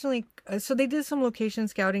they originally, so they did some location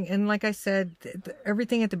scouting, and like I said,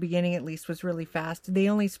 everything at the beginning at least was really fast. They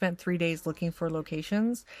only spent 3 days looking for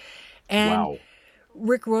locations, and Wow.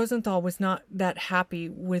 Rick Rosenthal was not that happy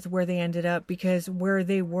with where they ended up because where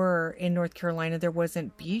they were in North Carolina, there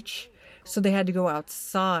wasn't beach. So they had to go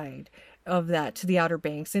outside of that to the Outer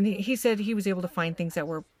Banks. And he said he was able to find things that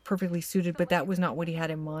were perfectly suited, but that was not what he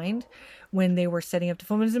had in mind when they were setting up to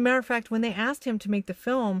film. And as a matter of fact, when they asked him to make the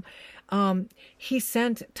film, he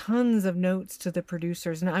sent tons of notes to the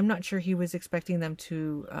producers. And I'm not sure he was expecting them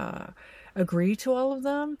to agree to all of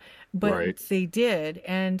them, but Right. they did.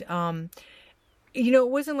 And, it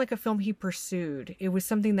wasn't like a film he pursued. It was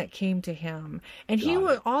something that came to him. And he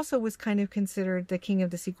Got it. also was kind of considered the king of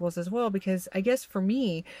the sequels as well, because I guess for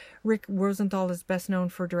me, Rick Rosenthal is best known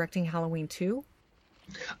for directing Halloween 2.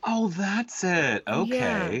 Oh, that's it.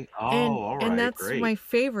 Yeah. Okay. Oh, all And right. that's my Great.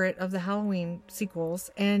 favorite of the Halloween sequels.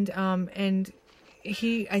 And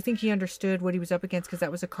I think he understood what he was up against because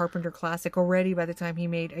that was a Carpenter classic already. By the time he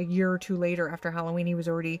made a year or two later after Halloween, he was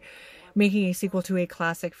already making a sequel to a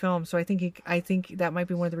classic film. So I think that might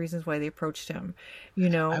be one of the reasons why they approached him, you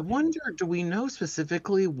I know. wonder, do we know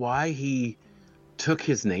specifically why he took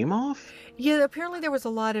his name off? Yeah, apparently there was a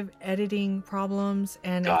lot of editing problems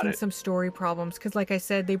and I Got think it. some story problems because, like I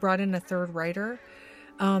said, they brought in a third writer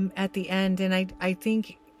at the end, and I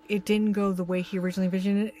think it didn't go the way he originally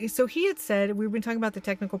envisioned it. So he had said, we've been talking about the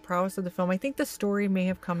technical prowess of the film. I think the story may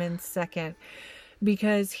have come in second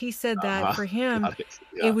because he said that Uh-huh. for him, Got it.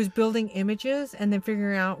 it Yeah. was building images and then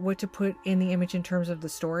figuring out what to put in the image in terms of the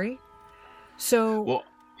story. So Well,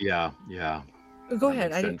 yeah, yeah. go That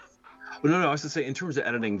ahead. makes I did. sense. Well, no, no. I was to say, in terms of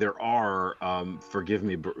editing, there are, forgive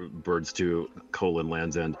me, birds to colon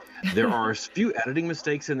Land's End. There are a few editing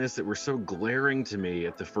mistakes in this that were so glaring to me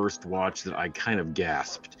at the first watch that I kind of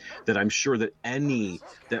gasped. That I'm sure that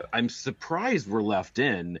I'm surprised were left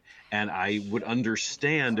in, and I would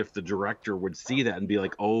understand if the director would see that and be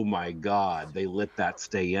like, "Oh my God, they let that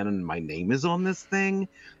stay in, and my name is on this thing."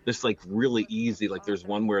 This like really easy. Like there's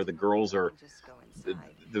one where the girls are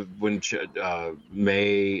when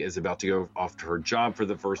May is about to go off to her job for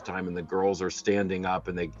the first time, and the girls are standing up,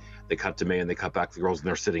 and they cut to May, and they cut back to the girls, and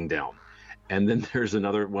they're sitting down. And then there's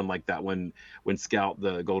another one like that when Scout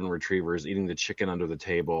the golden retriever is eating the chicken under the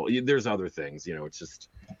table. There's other things,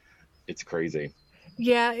 it's crazy.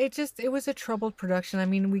 Yeah, it was a troubled production. I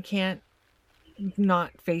mean, we can't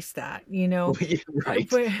not face that. Yeah, right.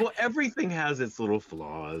 But Well, everything has its little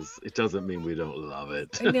flaws. It doesn't mean we don't love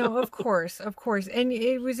it. no, of course, of course. And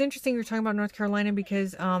it was interesting you were talking about North Carolina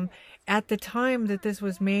because at the time that this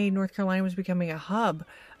was made, North Carolina was becoming a hub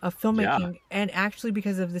of Yeah. filmmaking, and actually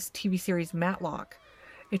because of this TV series Matlock,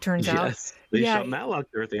 it turns out. Yes. They Yeah, shot Matlock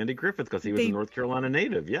there with Andy Griffith because he was a they North Carolina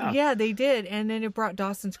native. Yeah. yeah, they did. And then it brought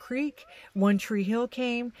Dawson's Creek, One Tree Hill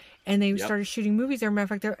came, and they Yep. started shooting movies there.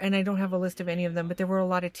 Matter of fact, and I don't have a list of any of them, but there were a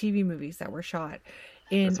lot of TV movies that were shot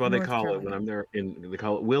in That's why they North call it when Carolina. I'm there they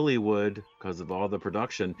call it Willywood because of all the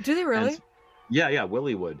production. Do they And really? yeah, yeah,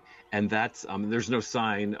 Willywood. And that's there's no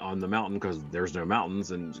sign on the mountain because there's no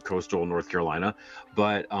mountains in coastal North Carolina,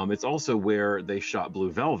 but it's also where they shot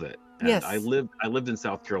Blue Velvet. And I Yes. lived in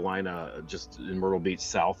South Carolina, just in Myrtle Beach,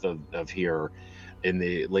 south of here, in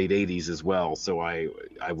the late '80s as well. So I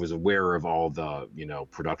was aware of all the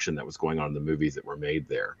production that was going on in the movies that were made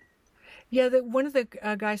there. Yeah, one of the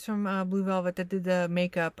guys from Blue Velvet that did the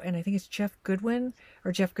makeup, and I think it's Jeff Goodwin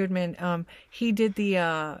or Jeff Goodman. He did the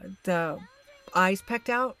eyes pecked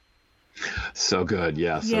out. So good.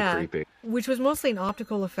 Yeah, so Yeah, creepy. which was mostly an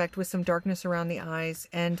optical effect with some darkness around the eyes,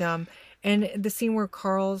 and the scene where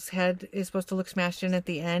Carl's head is supposed to look smashed in at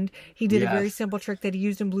the end, he did a very Yes. simple trick that he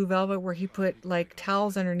used in Blue Velvet, where he put like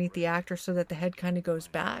towels underneath the actor so that the head kind of goes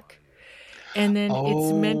back, and then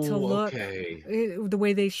it's meant to Oh, look okay. the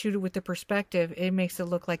way they shoot it with the perspective, it makes it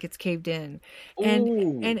look like it's caved in, and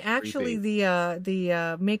Oh, actually creepy.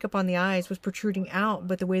 the makeup on the eyes was protruding out,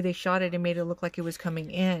 but the way they shot it, it made it look like it was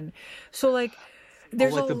coming in. So like Oh,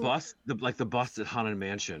 there's like the a bus, like the bus at Haunted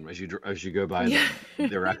Mansion as you go by yeah. them,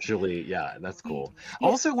 they're actually, yeah, that's cool. Yeah.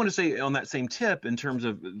 Also, I want to say on that same tip, in terms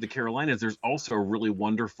of the Carolinas, there's also a really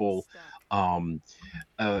wonderful um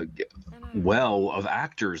uh g- well of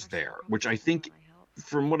actors there, which I think,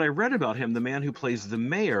 from what I read about him, the man who plays the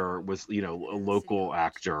mayor was, a local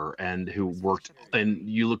actor and who worked. And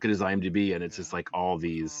you look at his IMDb, and it's just like all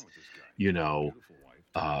these, you know,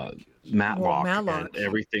 uh, Well, Matlock and Matlock.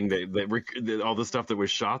 everything all the stuff that was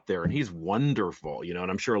shot there, and he's wonderful, and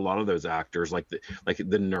I'm sure a lot of those actors, like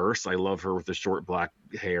the nurse, I love her with the short black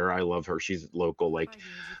hair, I love her, she's local, like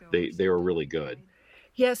they were really good.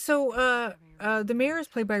 Yeah, so the mayor is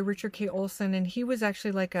played by Richard K. Olsen, and he was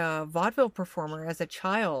actually like a vaudeville performer as a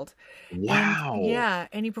child. And Wow. yeah,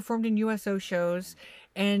 and he performed in USO shows.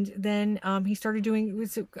 And then he started doing,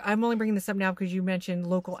 I'm only bringing this up now because you mentioned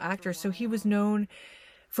local actors. So he was known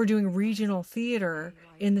for doing regional theater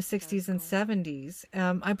in the 60s and 70s.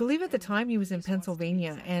 I believe at the time he was in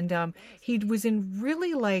Pennsylvania, and he was in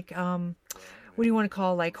really like what do you want to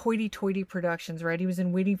call, like hoity-toity productions, right? He was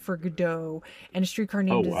in Waiting for Godot and A Streetcar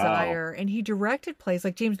Oh, Named wow. Desire, and he directed plays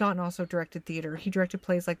like James Naughton also directed theater. He directed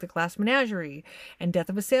plays like The Glass Menagerie and Death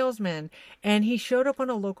of a Salesman, and he showed up on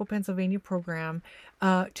a local Pennsylvania program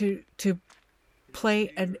to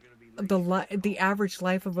play the average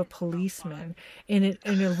life of a policeman in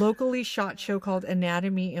a locally shot show called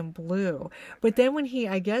Anatomy in Blue. But then when he,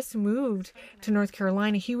 I guess, moved to North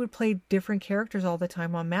Carolina, he would play different characters all the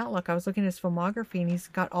time on Matlock. I was looking at his filmography, and he's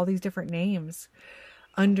got all these different names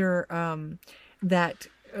under that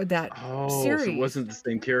Oh, so it series. wasn't the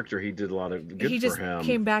same character, he did a lot of good He for just him.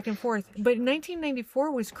 came back and forth. But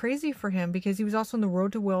 1994 was crazy for him because he was also on The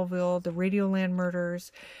Road to Wellville, The Radioland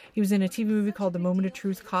Murders. He was in a TV movie called The Moment of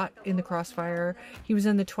Truth, Caught in the Crossfire. He was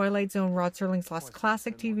in the Twilight Zone, Rod Serling's last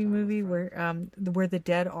classic TV movie, where the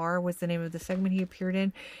Dead Are was the name of the segment he appeared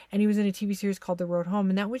in, and he was in a TV series called The Road Home,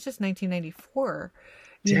 and that was just 1994.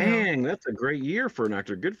 You know, Dang, that's a great year for an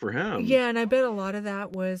actor, good for him. yeah, and I bet a lot of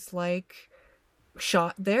that was like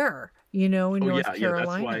shot there, in Oh, North yeah, yeah,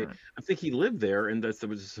 that's why Carolina. I think he lived there, and that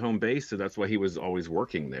was his home base, so that's why he was always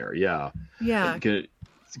working there. Yeah, Yeah, good.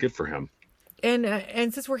 It's good for him.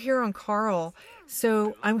 and since we're here on Carl,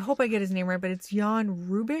 so I hope I get his name right, but it's Jan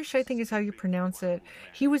Rubisch, I think is how you pronounce it.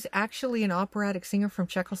 He was actually an operatic singer from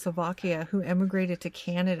Czechoslovakia who emigrated to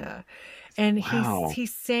Canada, and Wow. he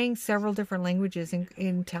sang several different languages in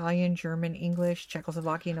Italian, German, English,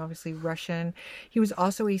 Czechoslovakian, obviously Russian. He was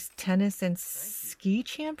also a tennis and ski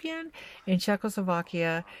champion in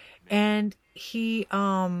Czechoslovakia, and he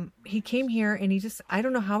came here, and he just, I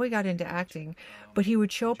don't know how he got into acting, but he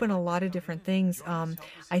would show up in a lot of different things.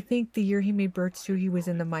 I think the year he made Birds 2, he was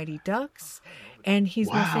in The Mighty Ducks, and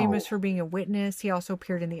he's most famous Wow. for being a witness. He also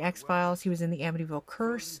appeared in The X-Files. He was in The Amityville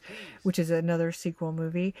Curse, which is another sequel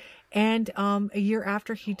movie. And a year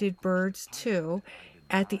after he did Birds 2,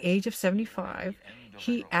 at the age of 75,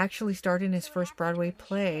 he actually starred in his first Broadway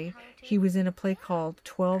play. He was in a play called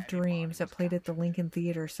 12 Dreams that played at the Lincoln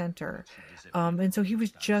Theater Center. And so he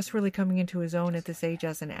was just really coming into his own at this age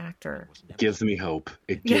as an actor. Gives me hope.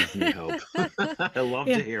 It Yeah. gives me hope. I love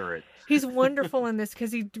Yeah. to hear it. He's wonderful in this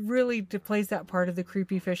because he really plays that part of the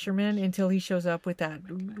creepy fisherman until he shows up with that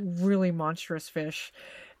really monstrous fish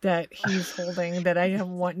that he's holding that I have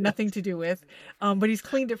want nothing to do with. But he's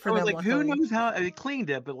cleaned it I for was them, like, who luckily. knows how they cleaned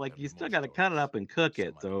it, but like you still got to cut it up and cook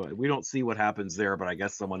it. So we don't see what happens there, but I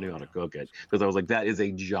guess someone knew how to cook it, because I was like, that is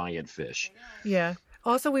a giant fish. Yeah.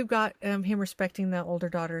 Also, we've got him respecting the older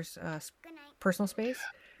daughter's personal space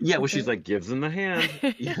Yeah, well, with she's the. like, gives him the hand.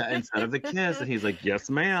 Yeah, instead of the kiss, and he's like, yes,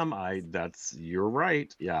 ma'am. You're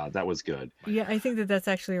right. Yeah, that was good. Yeah, I think that that's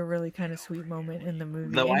actually a really kind of sweet moment in the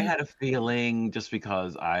movie. Though And I he, had a feeling, just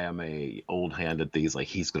because I am a old hand at these, like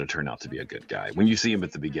he's going to turn out to be a good guy. When you see him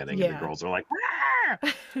at the beginning, and the yeah. girls are like,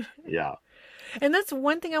 "Rah!" Yeah. And that's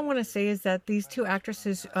one thing I want to say is that these two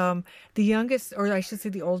actresses, the youngest, or I should say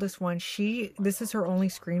the oldest one, this is her only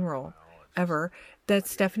screen role. ever. That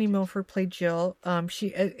Stephanie Milford played Jill.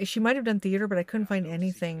 She might have done theater, but I couldn't find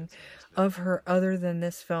anything of her other than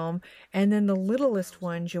this film. And then the littlest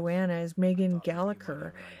one, Joanna, is Megan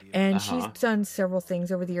Gallagher, and she's Uh-huh. done several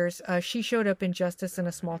things over the years. She showed up in Justice in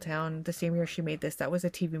a Small Town the same year she made this. That was a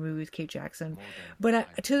TV movie with Kate Jackson.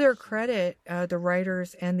 But to their credit, the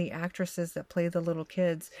writers and the actresses that play the little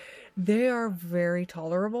kids, they are very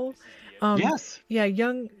tolerable. Yes. Yeah,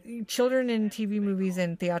 young children in TV movies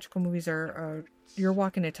and theatrical movies are you're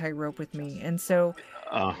walking a tightrope with me. And so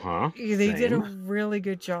Uh-huh. they did a Same. really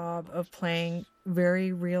good job of playing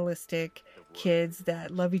very realistic kids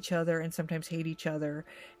that love each other and sometimes hate each other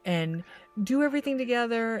and do everything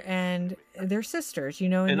together, and they're sisters,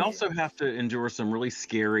 And also have to endure some really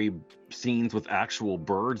scary scenes with actual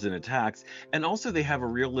birds and attacks. And also they have a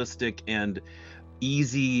realistic and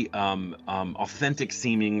easy, authentic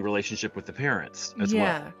seeming relationship with the parents as well.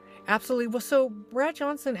 yeah, absolutely. Well, so Brad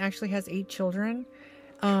Johnson actually has 8 children.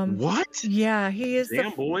 What? Yeah, he is the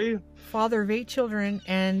Damn, boy. father of 8 children,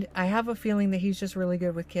 and I have a feeling that he's just really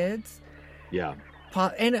good with kids. Yeah.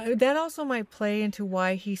 And that also might play into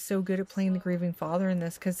why he's so good at playing the grieving father in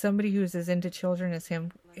this, because somebody who's as into children as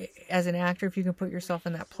him, as an actor, if you can put yourself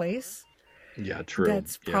in that place, Yeah, true.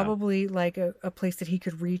 that's Yeah. probably like a place that he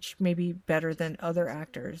could reach maybe better than other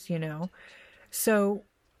actors, you know? So,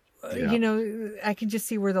 Yeah. you know, I can just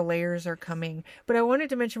see where the layers are coming. But I wanted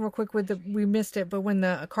to mention real quick we missed it, but when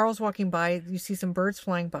the Carl's walking by, you see some birds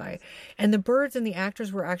flying by, and the birds and the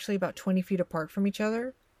actors were actually about 20 feet apart from each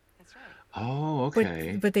other. Oh,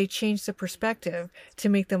 okay. But they changed the perspective to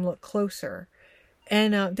make them look closer.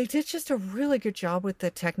 And they did just a really good job with the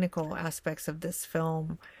technical aspects of this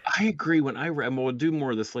film. I agree. When I read, and we'll do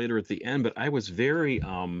more of this later at the end, but I was very,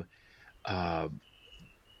 uh,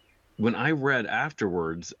 when I read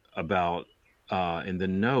afterwards about, in the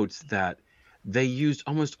notes that they used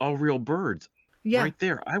almost all real birds Yeah. right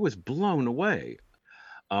there, I was blown away.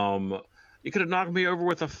 Um, you could have knocked me over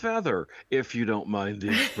with a feather, if you don't mind the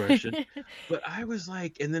expression. But I was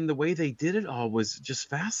like, and then the way they did it all was just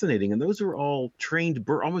fascinating. And those were all trained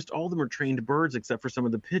bird. Almost all of them are trained birds, except for some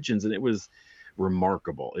of the pigeons, and it was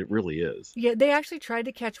remarkable. It really is. Yeah, they actually tried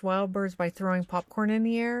to catch wild birds by throwing popcorn in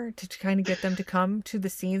the air to kind of get them to come to the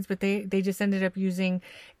scenes, but they just ended up using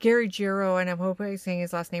Gary Giro, and I'm hoping I'm saying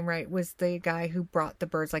his last name right, was the guy who brought the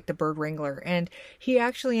birds, like the bird wrangler. And he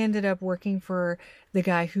actually ended up working for the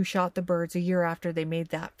guy who shot the birds a year after they made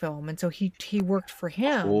that film. And so he worked for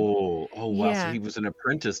him. Oh, oh wow! So Yeah. he was an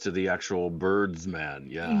apprentice to the actual birds man.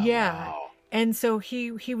 Yeah, Yeah. wow. And so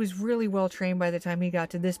he was really well trained by the time he got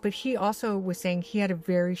to this, but he also was saying he had a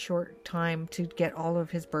very short time to get all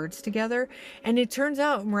of his birds together. And it turns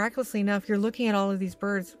out, miraculously enough, you're looking at all of these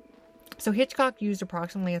birds. So Hitchcock used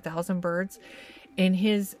approximately 1,000 birds in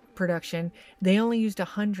his production. They only used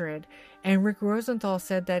 100. And Rick Rosenthal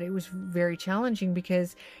said that it was very challenging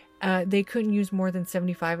because they couldn't use more than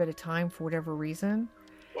 75 at a time for whatever reason.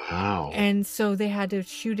 Wow. And so they had to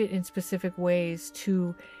shoot it in specific ways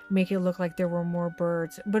to make it look like there were more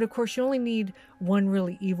birds. But of course, you only need one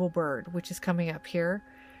really evil bird, which is coming up here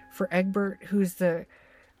for Egbert, who's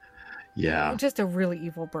Yeah. just a really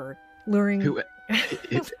evil bird, luring. Who?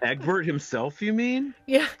 It's Egbert himself, you mean?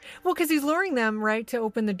 Yeah, well, because he's luring them right to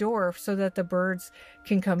open the door so that the birds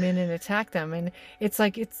can come in and attack them. And it's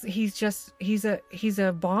like he's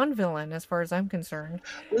a Bond villain as far as I'm concerned.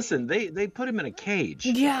 Listen, they put him in a cage.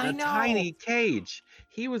 Yeah, I A know. tiny cage.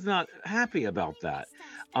 He was not happy about that.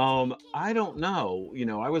 I don't know. You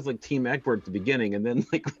know, I was like Team Egbert at the beginning, and then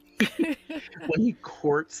like when he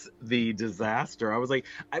courts the disaster, I was like,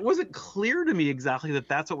 it wasn't clear to me exactly that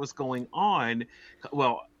that's what was going on.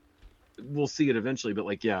 Well, we'll see it eventually, but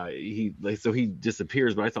like, yeah, so he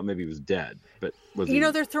disappears, but I thought maybe he was dead. But was he? You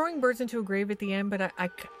know, they're throwing birds into a grave at the end, but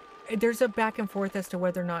there's a back and forth as to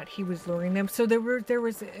whether or not he was luring them. So there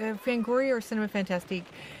was Fangoria or Cinema Fantastique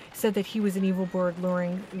said that he was an evil bird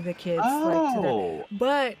luring the kids. Oh.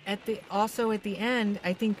 But at the end,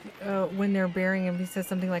 I think when they're burying him, he says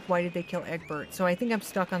something like, "Why did they kill Egbert?" So I think I'm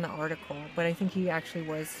stuck on the article, but I think he actually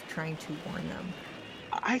was trying to warn them.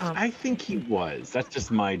 I think he was. That's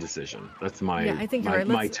just my decision. That's my Yeah, I think you're right.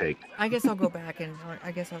 my take. I guess I'll go back and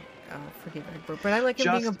I guess I'll forgive Egbert. But I like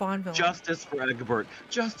him being a Bond villain. Justice for Egbert.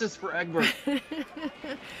 Justice for Egbert.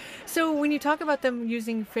 So when you talk about them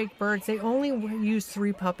using fake birds, they only used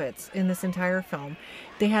 3 puppets in this entire film.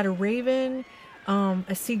 They had a raven,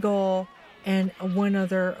 a seagull, and one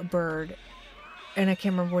other bird. And I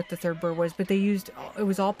can't remember what the third bird was, but it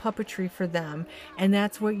was all puppetry for them. And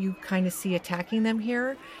that's what you kind of see attacking them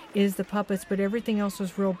here is the puppets, but everything else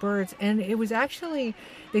was real birds. And it was actually,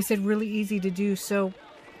 they said, really easy to do. So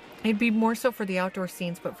It'd be more so for the outdoor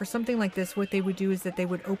scenes, but for something like this, what they would do is that they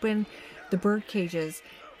would open the bird cages,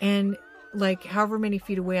 and like however many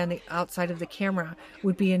feet away on the outside of the camera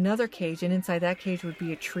would be another cage, and inside that cage would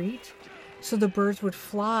be a treat. So the birds would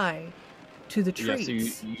fly to the Yeah, so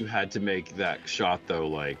treats. you had to make that shot though,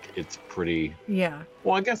 like it's pretty. Yeah.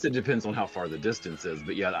 Well, I guess it depends on how far the distance is,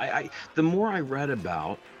 but yeah, I the more I read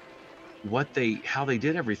about how they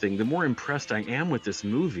did everything, the more impressed I am with this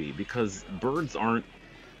movie because birds aren't,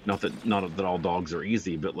 not that all dogs are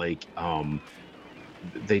easy, but like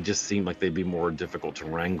they just seem like they'd be more difficult to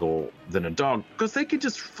wrangle than a dog because they could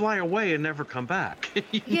just fly away and never come back.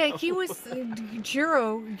 Yeah, he was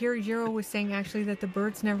Gary Giro was saying actually that the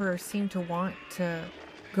birds never seemed to want to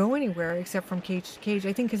go anywhere except from cage to cage.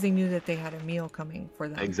 I think because they knew that they had a meal coming for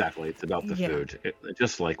them. Exactly, it's about the Yeah, food.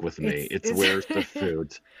 Just like with me, it's it's where's the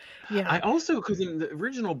food. yeah. I also, because in the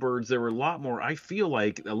original Birds, there were a lot more, I feel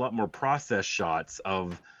like a lot more process shots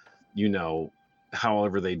of, you know,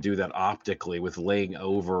 however they do that optically with laying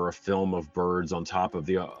over a film of birds on top of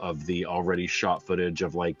the already shot footage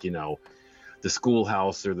of, like, you know, the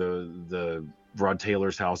schoolhouse or the Rod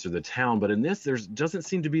Taylor's house or the town. But in this, there's doesn't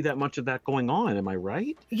seem to be that much of that going on. Am I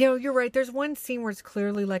right? Yeah, you're right. There's one scene where it's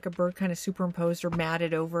clearly like a bird kind of superimposed or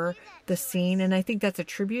matted over the scene, and I think that's a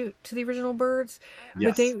tribute to the original Birds.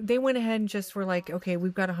 But Yes. they went ahead and just were like, okay,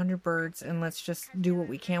 we've got 100 birds, and let's just do what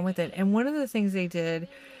we can with it. And one of the things they did,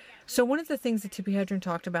 so one of the things that Tippi Hedren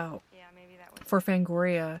talked about for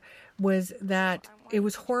Fangoria was that it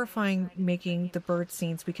was horrifying making the bird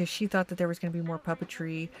scenes because she thought that there was going to be more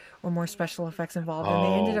puppetry or more special effects involved, and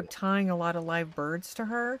they ended up Oh, tying a lot of live birds to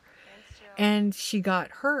her, and she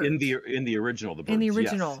got hurt in the original, the in the Birds.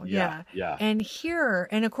 Yes. original. Yeah. Yeah. Yeah. And here,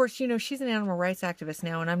 and of course, you know, she's an animal rights activist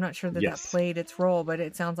now, and I'm not sure that that Yes. played its role, but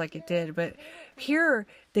it sounds like it did. But here,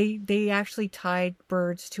 they actually tied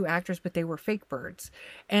birds to actors, but they were fake birds,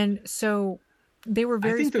 and so they were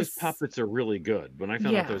I very think those specific. puppets are really good. When I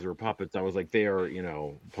found out Yeah. those were puppets, I was like, they are, you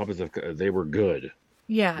know, puppets of, they were good,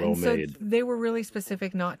 Yeah, well and so made. they were really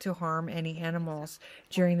specific not to harm any animals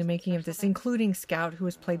during the making of this, including Scout, who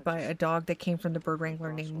was played by a dog that came from the bird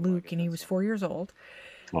wrangler named Luke, and he was 4 years old.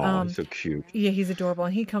 Oh, he's so cute. Yeah, he's adorable,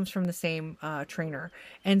 and he comes from the same trainer.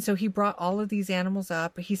 And so he brought all of these animals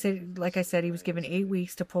up. He said, like I said, he was given 8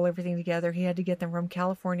 weeks to pull everything together. He had to get them from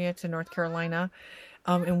California to North Carolina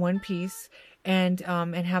in one piece, and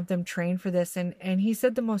have them train for this. And he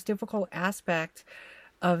said the most difficult aspect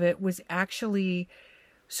of it was actually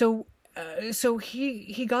so. So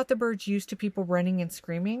he got the birds used to people running and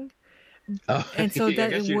screaming, Oh, and so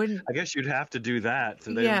that it wouldn't. I guess you'd have to do that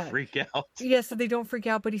so they don't Yeah, freak out. yeah, so they don't freak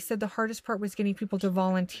out. But he said the hardest part was getting people to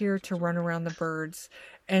volunteer to run around the birds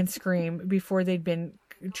and scream before they'd been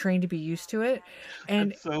trained to be used to it.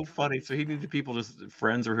 And That's so funny. So he needed people, just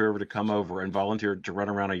friends or whoever, to come over and volunteer to run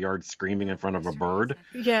around a yard screaming in front of a bird.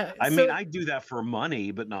 yeah, I mean, so I do that for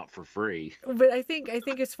money, but not for free. but I think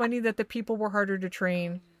it's funny that the people were harder to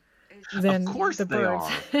train Of than course the they birds.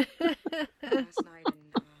 are.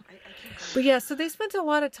 But yeah, so they spent a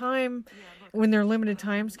lot of time when their limited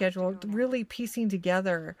time schedule really piecing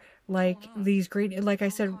together like these great, like I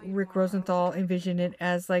said, Rick Rosenthal envisioned it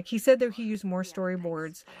as, like, he said that he used more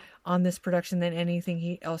storyboards on this production than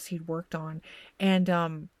anything else he'd worked on.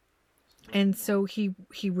 And so he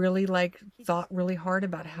really like thought really hard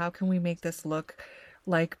about how can we make this look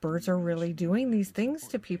like birds are really doing these things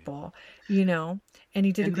to people, you know, and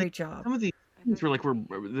he did a And great job. some of these scenes were like, where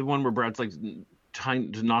the one where Brad's like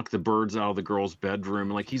trying to knock the birds out of the girl's bedroom,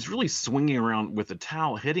 and like he's really swinging around with a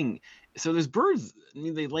towel, hitting. So those birds, I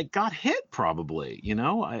mean, they like got hit probably. You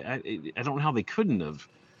know, I don't know how they couldn't have.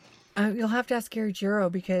 You'll have to ask Gary Giro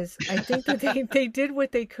because I think that they did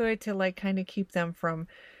what they could to like kind of keep them from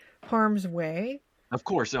harm's way. Of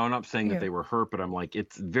course, no, I'm not saying that Yeah. they were hurt, but I'm like,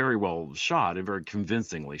 it's very well shot and very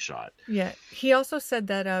convincingly shot. Yeah. He also said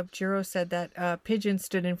that Giro said that pigeons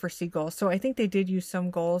stood in for seagulls. So I think they did use some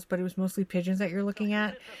gulls, but it was mostly pigeons that you're looking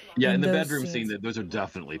at Yeah, in in the those bedroom scene, scenes. those are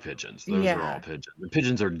definitely pigeons. Those are all Yeah. pigeons. The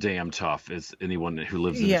pigeons are damn tough, as anyone who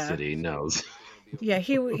lives in a Yeah. city knows. Yeah,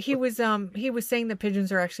 he was saying that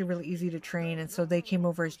pigeons are actually really easy to train, and so they came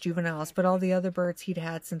over as juveniles. But all the other birds he'd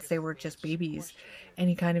had since they were just babies, and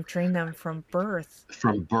he kind of trained them from birth.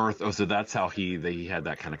 From birth. Oh, so that's how he had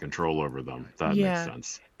that kind of control over them. That makes Yeah,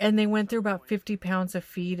 sense. and they went through about 50 pounds of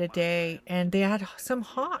feed a day, and they had some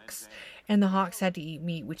hawks, and the hawks had to eat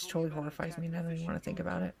meat, which totally horrifies me. And I don't even want to think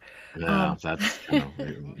about it. Yeah, Um, that's kind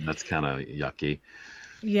of yucky.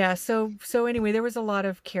 Yeah, so anyway, there was a lot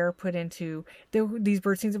of care put into these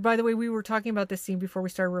bird scenes. By the way, we were talking about this scene before we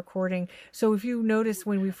started recording. So if you notice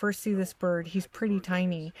when we first see this bird, he's pretty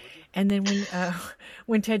tiny, and then when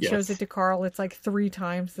when Ted shows it Yes. to Carl, it's like 3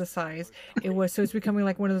 times the size it was. So it's becoming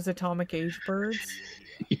like one of those atomic age birds.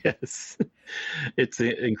 Yes. It's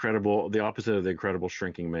incredible, the opposite of the Incredible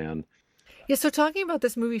Shrinking Man. Yeah, so talking about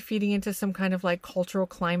this movie feeding into some kind of like cultural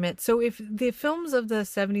climate. So if the films of the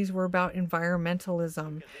 70s were about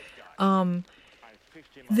environmentalism, um,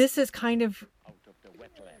 this is kind of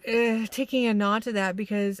taking a nod to that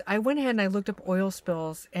because I went ahead and I looked up oil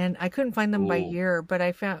spills and I couldn't find them by Ooh. year, but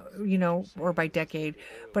I found, or by decade,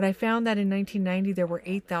 but I found that in 1990 there were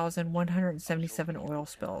 8,177 oil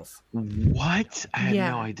spills. What? I had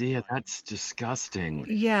no Yeah. idea. That's disgusting.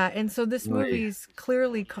 Yeah, and so this Right. movie's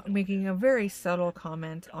clearly making a very subtle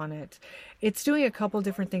comment on it. It's doing a couple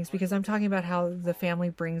different things because I'm talking about how the family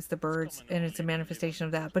brings the birds and it's a manifestation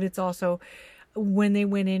of that, but it's also when they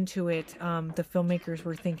went into it, the filmmakers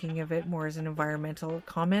were thinking of it more as an environmental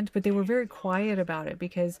comment, but they were very quiet about it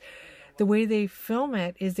because the way they film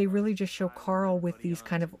it is they really just show Carl with these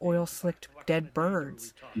kind of oil slicked dead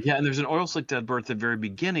birds. Yeah, and there's an oil slick dead bird at the very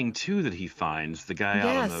beginning too that he finds, the guy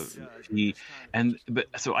out on Yes. the he and but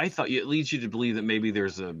so I thought it leads you to believe that maybe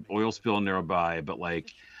there's a oil spill nearby, but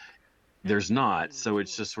like there's not. So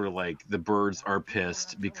it's just sort of like the birds are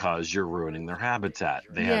pissed because you're ruining their habitat.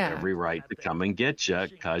 They have Yeah. every right to come and get you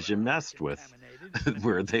because you messed with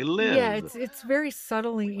where they Yeah, live. it's very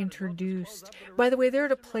subtly introduced. By the way, they're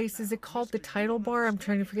at a place. Is it called the Title Bar? I'm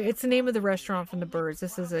trying to forget. It's the name of the restaurant from the Birds.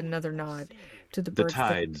 This is another nod to the The Birds.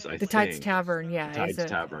 tides, I The Tides think. Tavern. Yeah, is Tides a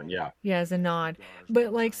Tavern, yeah. yeah, as a nod.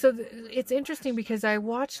 But like, so it's interesting because I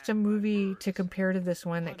watched a movie to compare to this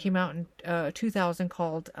one that came out in 2000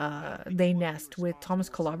 called They Nest with Thomas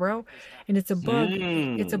Calabro, and it's a bug.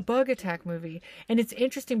 It's a Mm, bug attack movie, and it's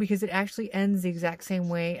interesting because it actually ends the exact same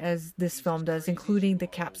way as this film does, including the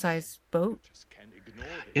capsized boat.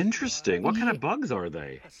 interesting. What kind Yeah, of bugs are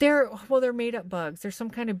they? they're made up bugs. There's some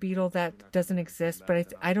kind of beetle that doesn't exist,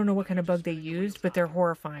 but I don't know what kind of bug they used, but they're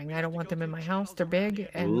horrifying. I don't want them in my house. They're big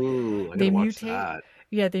and Ooh, I they gotta watch mutate. that.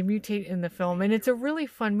 Yeah, they mutate in the film, and it's a really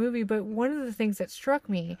fun movie. But one of the things that struck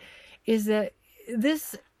me is that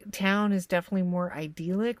this town is definitely more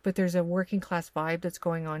idyllic, but there's a working class vibe that's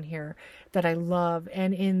going on here that I love.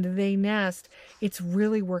 And in They Nest, it's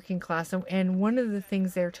really working class. And one of the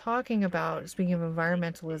things they're talking about, speaking of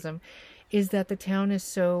environmentalism, is that the town is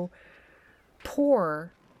so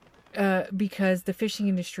poor because the fishing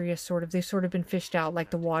industry is they've sort of been fished out, like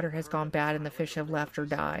the water has gone bad and the fish have left or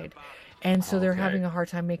died. And so they're Okay. having a hard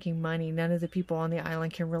time making money. None of the people on the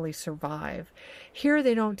island can really survive. Here,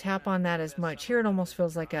 they don't tap on that as much. Here, it almost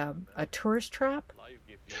feels like a tourist trap.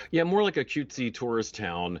 Yeah, more like a cutesy tourist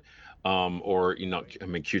town, or I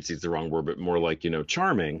mean, cutesy is the wrong word, but more like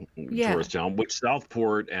charming Yeah. tourist town, which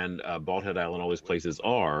Southport and Bald Head Island, all these places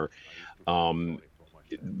are, um,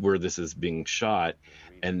 where this is being shot.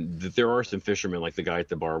 And there are some fishermen, like the guy at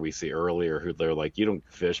the bar we see earlier, who they're like, you don't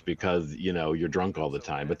fish because you're drunk all the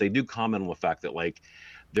time. But they do comment on the fact that like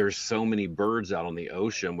there's so many birds out on the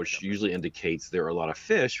ocean, which usually indicates there are a lot of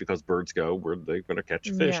fish because birds go where they're going to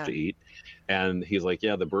catch fish Yeah. to eat. And he's like,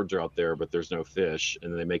 yeah, the birds are out there, but there's no fish.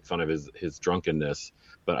 And they make fun of his drunkenness.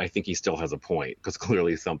 But I think he still has a point because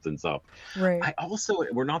clearly something's up. Right. I also,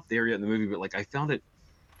 we're not there yet in the movie, but like I found it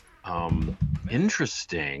um,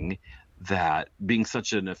 interesting that being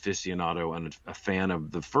such an aficionado and a fan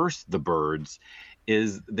of the Birds,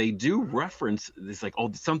 is they do reference this like,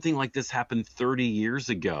 oh, something like this happened 30 years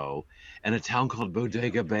ago in a town called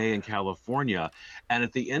Bodega Bay in California. And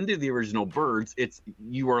at the end of the original Birds,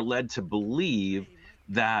 you are led to believe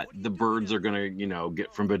that the birds are going to,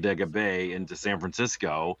 get from Bodega Bay into San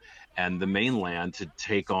Francisco and the mainland to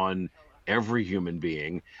take on every human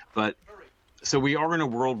being. But so we are in a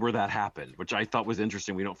world where that happened, which I thought was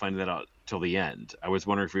interesting. We don't find that out till the end. I was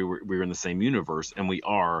wondering if we were in the same universe, and we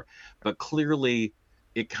are, but clearly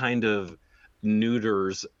it kind of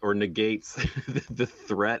neuters or negates the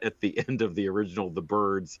threat at the end of the original The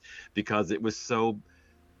Birds, because it was so,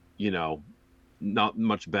 you know, not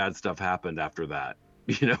much bad stuff happened after that,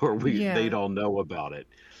 or Yeah. they'd all know about it.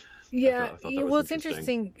 Yeah, I thought that was well, it's interesting.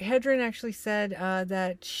 interesting. Hedren actually said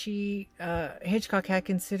that Hitchcock had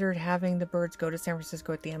considered having the birds go to San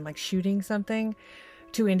Francisco at the end, like shooting something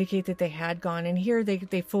to indicate that they had gone. And here they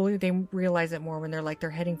realize it more when they're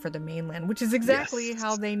heading for the mainland, which is exactly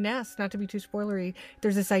how Yes. they nest. Not to be too spoilery,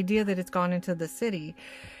 there's this idea that it's gone into the city,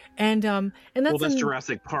 and Well, that's that's an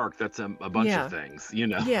Jurassic Park. That's a bunch of yeah. things.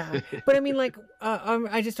 Yeah, but I mean, like,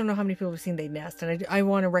 I just don't know how many people have seen They Nest, and I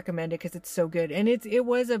want to recommend it because it's so good, and it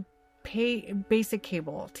was a basic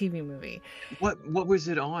cable TV movie. What was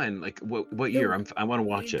it on? Like what year? I want to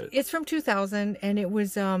watch it. It's from 2000, and it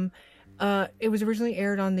was originally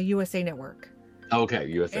aired on the USA Network. Okay,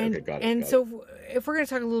 USA. Okay, got it. So if we're going to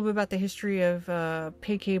talk a little bit about the history of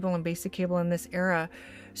pay cable and basic cable in this era,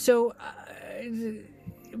 so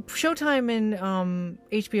Showtime and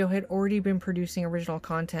HBO had already been producing original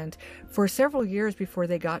content for several years before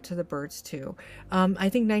they got to the Birds 2. I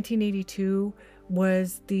think 1982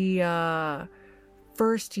 was the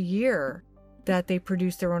first year that they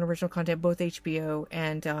produced their own original content, both HBO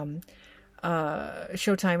and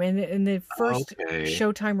Showtime. And the first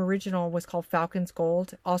Showtime original was called Falcon's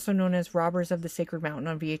Gold, also known as Robbers of the Sacred Mountain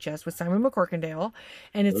on VHS with Simon McCorkindale.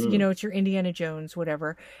 And it's, it's your Indiana Jones,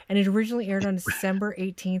 whatever. And it originally aired on December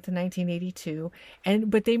 18th, 1982.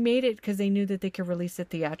 But they made it because they knew that they could release it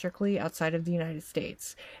theatrically outside of the United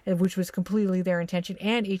States, which was completely their intention,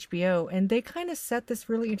 and HBO. And they kind of set this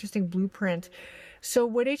really interesting blueprint. So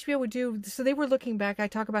what HBO would do, so they were looking back. I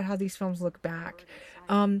talk about how these films look back.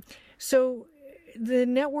 So the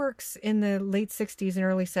networks in the late 60s and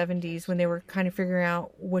early 70s, when they were kind of figuring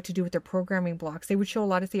out what to do with their programming blocks, they would show a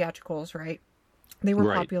lot of theatricals, right? They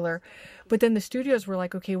were popular. But then the studios were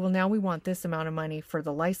like, okay, well, now we want this amount of money for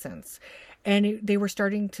the license. And they were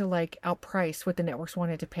starting to like outprice what the networks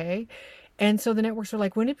wanted to pay. And so the networks were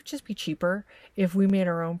like, wouldn't it just be cheaper if we made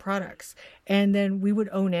our own products? And then we would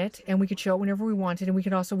own it and we could show it whenever we wanted. And we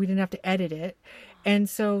didn't have to edit it. And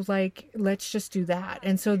so like, let's just do that.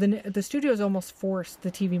 And so the studios almost forced the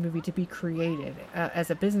TV movie to be created as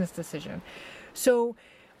a business decision. So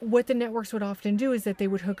what the networks would often do is that they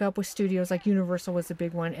would hook up with studios, like Universal was a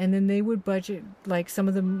big one, and then they would budget like some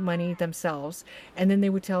of the money themselves, and then they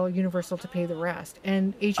would tell Universal to pay the rest.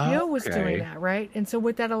 And HBO was doing that, right? And so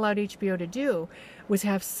what that allowed HBO to do was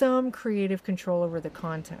have some creative control over the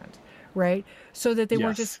content, right? So that they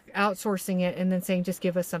weren't just outsourcing it and then saying, just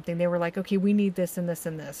give us something. They were like, okay, we need this and this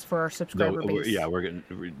and this for our subscriber base. Yeah, we're going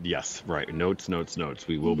to, yes, right. Notes.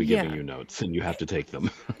 We will be giving you notes and you have to take them.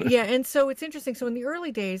 Yeah, and so it's interesting. So in the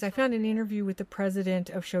early days, I found an interview with the president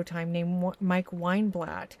of Showtime named Mike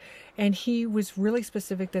Weinblatt, and he was really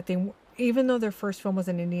specific that even though their first film was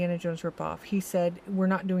an Indiana Jones ripoff, he said, we're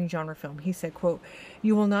not doing genre film. He said, quote,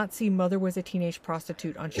 you will not see Mother Was a Teenage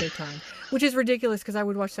Prostitute on Showtime, which is ridiculous because I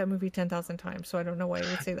would watch that movie 10,000 times. So I don't know why I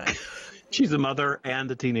would say that. She's a mother and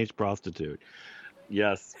a teenage prostitute.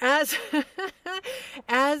 Yes. As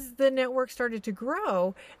the network started to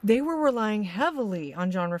grow, they were relying heavily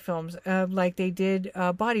on genre films, like they did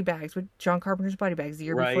Body Bags with John Carpenter's Body Bags the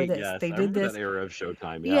year before this. Yes. They I did this that era of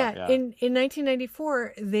Showtime. Yeah. In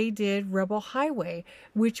 1994, they did Rebel Highway,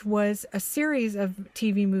 which was a series of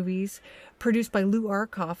TV movies produced by Lou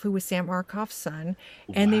Arkoff, who was Sam Arkoff's son,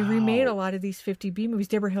 and they remade a lot of these 50B movies.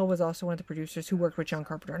 Deborah Hill was also one of the producers who worked with John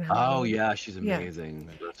Carpenter on Halloween. Oh yeah, she's amazing.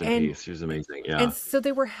 Rest in peace. She's amazing. Yeah. And so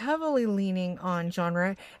they were heavily leaning on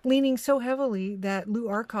genre, leaning so heavily that Lou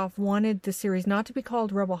Arkoff wanted the series not to be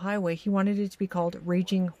called Rebel Highway. He wanted it to be called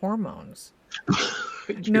Raging Hormones.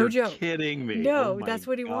 No joke. Kidding me. No, that's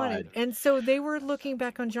what he wanted. And so they were looking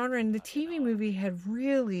back on genre, and the TV movie had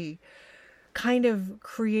really kind of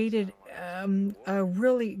created a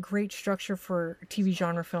really great structure for TV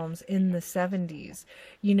genre films in the 70s,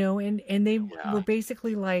 and they were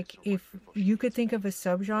basically like, if you could think of a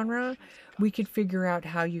subgenre, we could figure out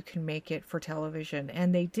how you can make it for television.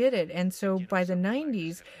 And they did it. And so by the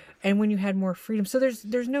 90s, and when you had more freedom, so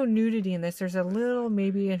there's no nudity in this. There's a little,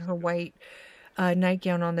 maybe in her white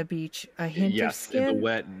nightgown on the beach, a hint of skin. The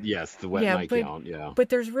wet nightgown. Yeah. But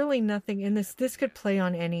there's really nothing in this. This could play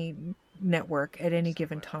on any network at any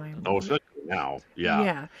given time. Oh, especially now.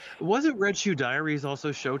 Yeah. Wasn't Red Shoe Diaries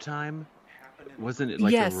also Showtime? Wasn't it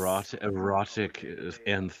like erotic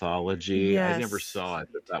anthology? Yes. I never saw it,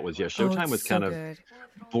 but that was Showtime was kind of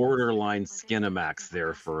borderline Skinamax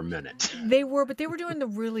there for a minute. They were doing the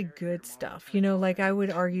really good stuff. Like I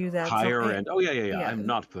would argue that higher end. Oh yeah. I'm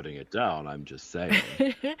not putting it down. I'm just saying.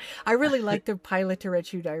 I really like the pilot to Red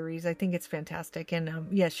Shoe Diaries. I think it's fantastic. And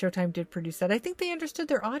yes, Showtime did produce that. I think they understood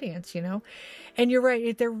their audience, And you're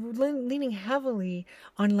right. They're leaning heavily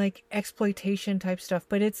on like exploitation type stuff,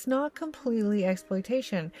 but it's not completely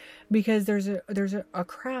exploitation because there's a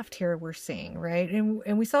craft here we're seeing, right?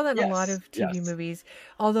 And we saw that in a lot of TV movies.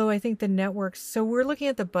 Although I think the networks, so we're looking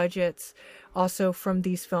at the budgets also from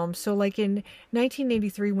these films. So like in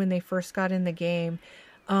 1983, when they first got in the game,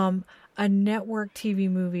 a network TV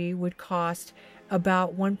movie would cost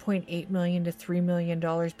about $1.8 million to $3 million,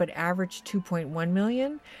 but averaged $2.1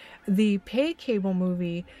 million. The pay cable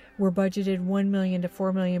movie were budgeted $1 million to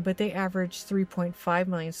 $4 million, but they averaged $3.5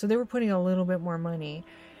 million. So they were putting a little bit more money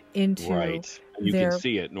into Right. And you can their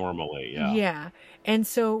see it normally. Yeah. yeah. And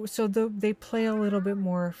they play a little bit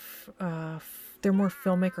more they're more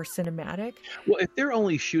filmic or cinematic. Well, if they're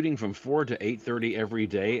only shooting from 4 to 8:30 every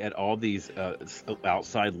day at all these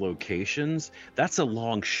outside locations, that's a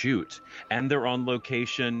long shoot. And they're on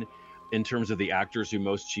location in terms of the actors who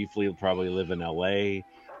most chiefly probably live in LA.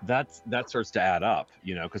 That starts to add up,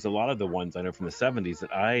 because a lot of the ones I know from the 70s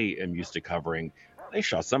that I am used to covering, they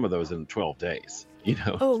shot some of those in 12 days,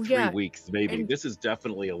 Oh 3 yeah. weeks maybe. And This is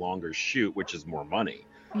definitely a longer shoot, which is more money.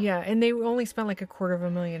 yeah, and they only spent like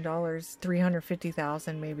 $250,000,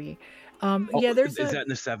 350,000 maybe. Oh, Yeah, there's is a that in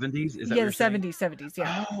the 70s? Is that what yeah, you're the saying? 70s,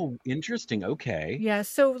 yeah. Oh, interesting. Okay. Yeah,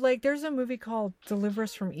 so like there's a movie called Deliver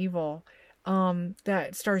Us from Evil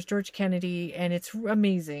that stars George Kennedy, and it's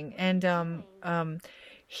amazing. And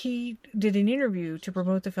he did an interview to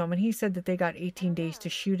promote the film, and he said that they got 18 days to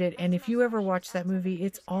shoot it. And if you ever watch that movie,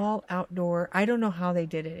 it's all outdoor. I don't know how they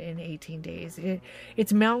did it in 18 days.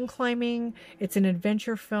 It's mountain climbing, it's an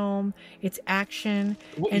adventure film, it's action,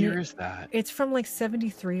 What and year is that? it's from like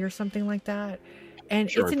 73 or something like that. And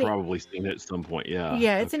Sure, I've probably seen it at some point. Yeah.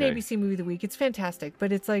 yeah, it's an Okay. ABC movie of the week. It's fantastic,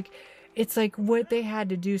 but it's like what they had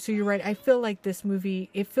to do. So you're right. I feel like this movie,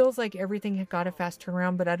 it feels like everything had got a fast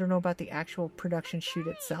turnaround, but I don't know about the actual production shoot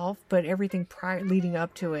itself, but everything prior leading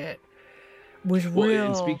up to it was Well, and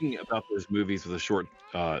real. speaking about those movies with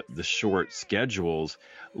the short schedules,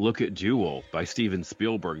 look at Duel by Steven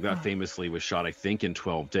Spielberg. That Oh, famously was shot, I think, in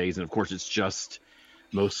 12 days, and of course, it's just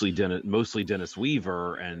mostly Dennis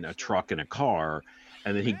Weaver and a truck and a car.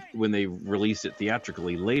 And then when they released it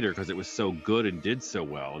theatrically later, because it was so good and did so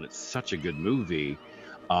well, and it's such a good movie,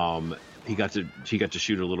 um, he got to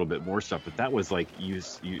shoot a little bit more stuff. But that was like you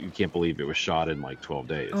can't believe it was shot in like 12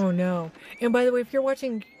 days. oh no. And by the way, if you're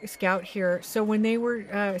watching Scout here, so when they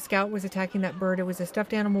were, Scout was attacking that bird, it was a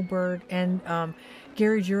stuffed animal bird. And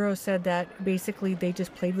Gary Juro said that basically they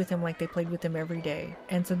just played with him like they played with him every day.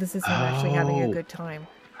 And so this is him actually having a Oh, good time.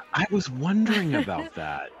 I was wondering about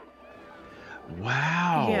that.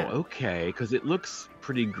 Wow. Yeah. Okay, because it looks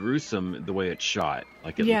pretty gruesome the way it's shot.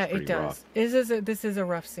 Like it Yeah, looks it pretty rough. does. This is a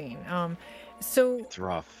rough scene. So, It's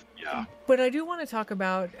rough. Yeah. but I do want to talk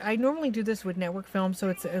about. I normally do this with network films, so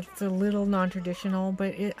it's a little non-traditional.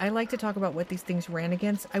 But I like to talk about what these things ran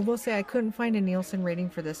against. I will say I couldn't find a Nielsen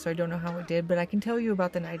rating for this, so I don't know how it did. But I can tell you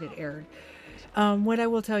about the night it aired. What I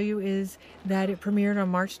will tell you is that it premiered on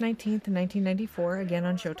March 19th, 1994, again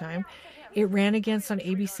on Showtime. It ran against on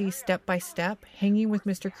ABC Step by Step, Hanging with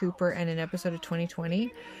Mr. Cooper, and an episode of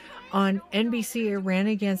 2020. On NBC, it ran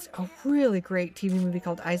against a really great TV movie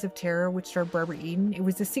called Eyes of Terror, which starred Barbara Eden. It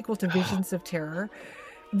was the sequel to Visions of Terror.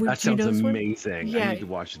 That Do you sounds know this one? amazing. I Yeah, need to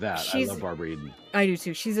watch that. I she's. love Barbara Eden. I do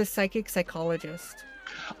too. She's a psychic psychologist.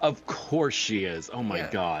 Of course she is. Oh my Yeah,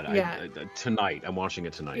 God. yeah. Tonight. I'm watching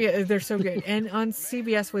it tonight. Yeah, they're so good. And on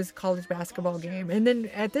CBS was College Basketball Game. And then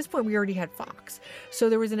at this point, we already had Fox. So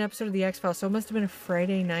there was an episode of The X-Files. So it must have been a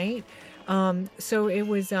Friday night. So it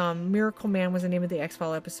was Miracle Man was the name of the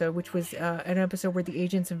X-File episode, which was an episode where the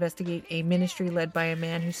agents investigate a ministry led by a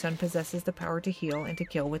man whose son possesses the power to heal and to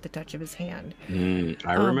kill with the touch of his hand.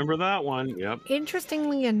 I remember that one. Yep.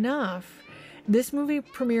 Interestingly enough, this movie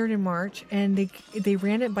premiered in March, and they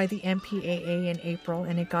ran it by the MPAA in April,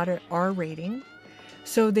 and it got an R rating.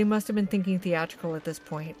 So they must have been thinking theatrical at this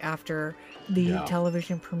point after the Yeah.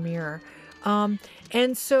 television premiere.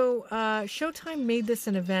 And so Showtime made this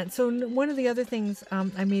an event. So one of the other things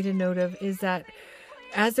I made a note of is that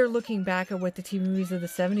as they're looking back at what the TV movies of the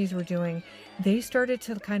 70s were doing, they started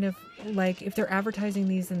to kind of like, if they're advertising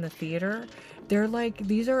these in the theater, they're like,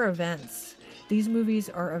 these are events. These movies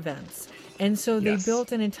are events. And so they Yes.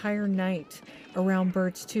 built an entire night around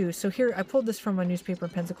Birds too. So here, I pulled this from a newspaper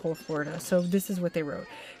in Pensacola, Florida. So this is what they wrote.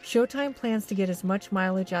 Showtime plans to get as much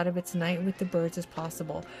mileage out of its Night with the Birds as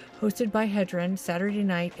possible. Hosted by Hedren, Saturday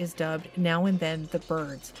night is dubbed Now and Then The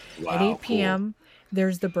Birds. At Wow, 8 p.m.,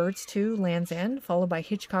 there's The Birds 2, Land's End, followed by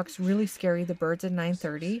Hitchcock's really scary The Birds at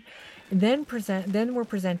 9:30. Then we're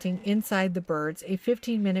presenting Inside the Birds, a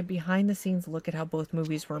 15-minute behind-the-scenes look at how both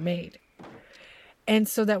movies were made. And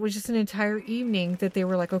so that was just an entire evening that they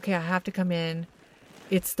were like, okay, I have to come in.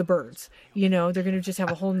 It's the Birds. You know, they're going to just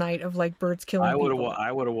have a whole night of like birds killing I would have people.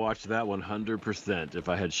 I would have watched that 100% if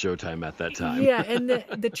I had Showtime at that time. Yeah, and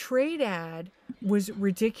the trade ad was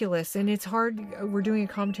ridiculous, and it's hard. We're doing a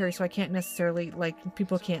commentary, so I can't necessarily, like,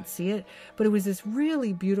 people can't see it, but it was this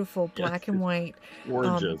really beautiful black and white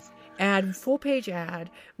Gorgeous. full page ad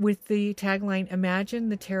with the tagline, "Imagine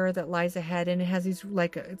the terror that lies ahead," and it has these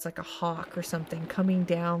it's like a hawk or something coming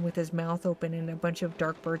down with his mouth open and a bunch of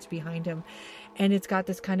dark birds behind him, and it's got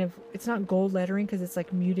this kind of, it's not gold lettering because it's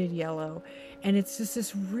like muted yellow, and it's just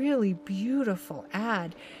this really beautiful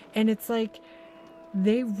ad, and it's like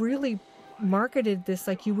they really marketed this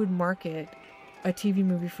like you would market a TV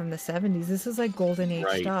movie from the 70s. This is like golden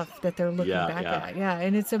age stuff that they're looking back at. Yeah,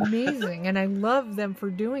 and it's amazing. And I love them for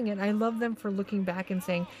doing it. I love them for looking back and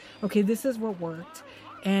saying, okay, this is what worked,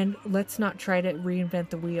 and let's not try to reinvent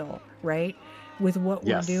the wheel, right? With what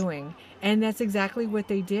we're doing. And that's exactly what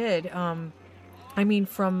they did. I mean,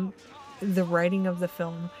 from the writing of the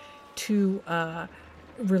film to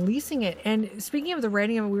releasing it. And speaking of the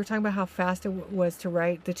writing of it, we were talking about how fast it was to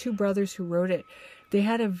write. The two brothers who wrote it, they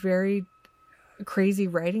had a very crazy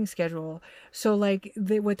writing schedule. So like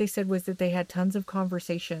what they said was that they had tons of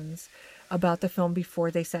conversations about the film before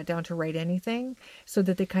they sat down to write anything, so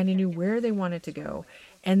that they kind of knew where they wanted to go.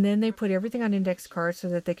 And then they put everything on index cards so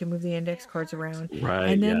that they could move the index cards around. Right.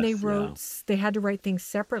 And then they wrote, they had to write things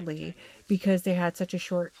separately because they had such a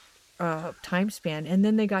short time span. And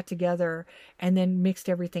then they got together and then mixed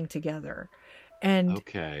everything together. And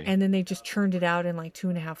then they just churned it out in like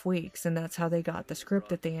 2.5 weeks, and that's how they got the script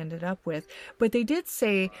that they ended up with. But they did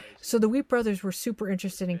say, so the Wheat brothers were super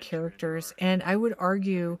interested in characters, and I would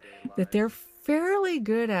argue that they're fairly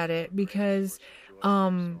good at it because,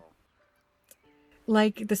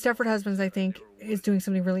 like the Stepford Husbands, I think, is doing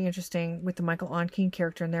something really interesting with the Michael Onkeen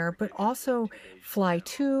character in there, but also Fly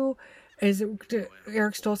 2.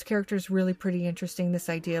 Eric Stoltz's character is really pretty interesting. This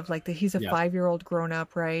idea of like that he's a 5-year-old grown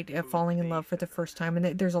up, right, falling in love for the first time,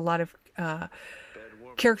 and there's a lot of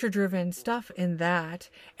character-driven stuff in that.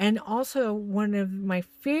 And also, one of my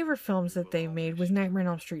favorite films that they made was Nightmare on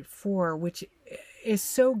Elm Street 4, which is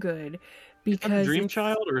so good because Dream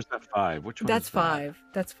Child, or is that 5? Which one? That's is that? 5.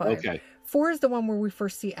 That's 5. Okay. 4 is the one where we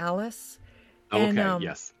first see Alice. And,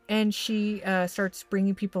 yes. And she starts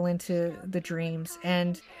bringing people into the dreams,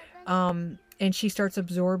 and she starts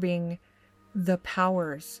absorbing the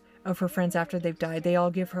powers of her friends after they've died. They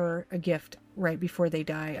all give her a gift right before they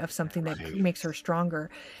die of something that makes her stronger.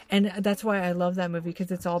 And that's why I love that movie,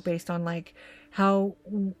 because it's all based on like how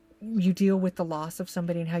you deal with the loss of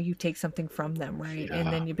somebody and how you take something from them, right?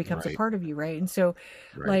 And then it becomes a part of you, right? And so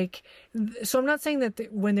so I'm not saying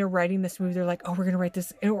that when they're writing this movie, they're like, oh, we're going to write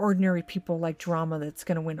this ordinary people like drama that's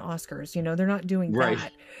going to win Oscars. You know, they're not doing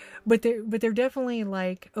that. But they're definitely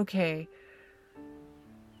like, okay,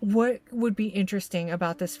 what would be interesting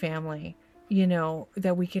about this family, you know,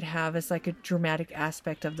 that we could have as like a dramatic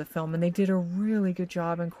aspect of the film. And they did a really good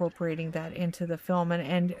job incorporating that into the film.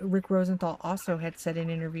 And Rick Rosenthal also had said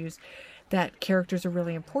in interviews that characters are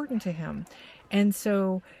really important to him. And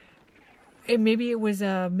so maybe it was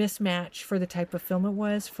a mismatch for the type of film it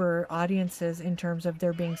was for audiences in terms of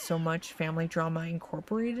there being so much family drama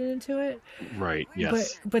incorporated into it. Right.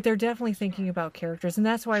 Yes. But they're definitely thinking about characters. And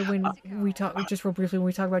that's why when we talk, just real briefly, when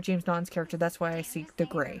we talk about James Naughton's character, that's why I see the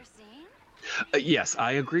gray. Yes,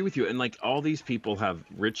 I agree with you. And like all these people have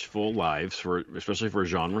rich, full lives, especially for a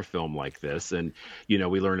genre film like this. And, you know,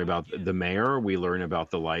 we learn about the mayor, we learn about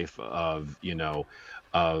the life of, you know,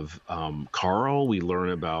 Carl. We learn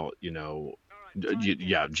about, you know,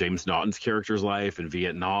 James Naughton's character's life in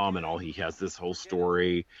Vietnam, and all, he has this whole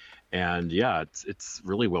story. And yeah, it's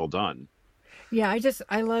really well done. Yeah,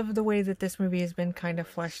 I love the way that this movie has been kind of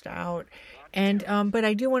fleshed out. And but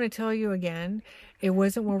I do want to tell you again, it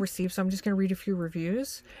wasn't well received, so I'm just going to read a few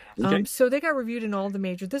reviews. Okay. So they got reviewed in all the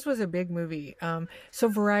major. This was a big movie. So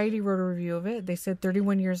Variety wrote a review of it. They said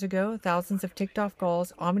 31 years ago, thousands of ticked-off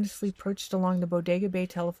gulls ominously perched along the Bodega Bay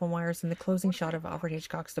telephone wires in the closing shot of Alfred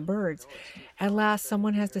Hitchcock's The Birds. At last,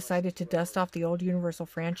 someone has decided to dust off the old Universal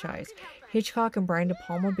franchise. Hitchcock and Brian De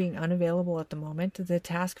Palma being unavailable at the moment, the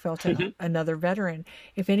task fell to another veteran.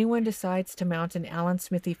 If anyone decides to mount an Alan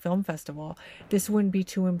Smithy Film Festival, this wouldn't be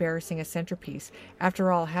too embarrassing a centerpiece.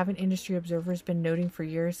 After all, haven't industry observers been noting for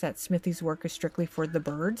years that Smithy's work is strictly for the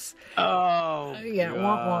birds? Oh, yeah,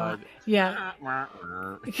 wah wah. Yeah.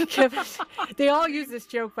 Kevin, they all use this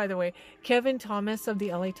joke, by the way. Kevin Thomas of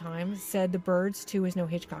the LA Times said The Birds 2 is no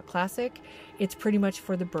Hitchcock classic. It's pretty much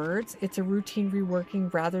for the birds. It's a routine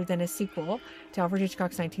reworking rather than a sequel to Alfred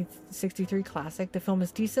Hitchcock's 1963 classic. The film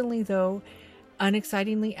is decently, though,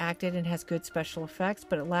 unexcitingly acted and has good special effects,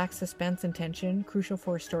 but it lacks suspense and tension, crucial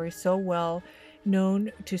for a story so well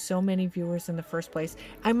known to so many viewers in the first place.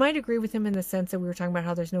 I might agree with him in the sense that we were talking about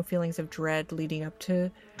how there's no feelings of dread leading up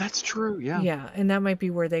to. That's true. Yeah. Yeah, and that might be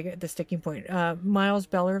where they get the sticking point. Miles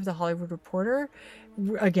Beller of The Hollywood Reporter,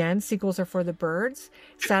 again, sequels are for the birds.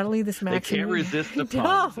 Sadly, this maxim... They can't resist the pun.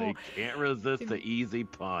 No. They can't resist the easy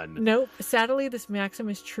pun. Nope. Sadly, this maxim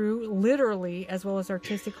is true literally as well as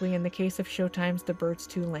artistically in the case of Showtime's The Birds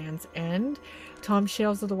 2 Land's End. Tom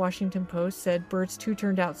Shales of the Washington Post said Birds 2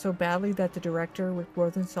 turned out so badly that the director, Rick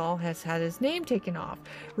Rosenthal, has had his name taken off,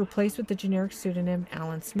 replaced with the generic pseudonym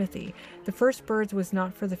Alan Smithy. The first Birds was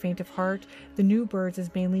not for the faint of heart. The new Birds is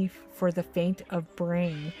mainly for the faint of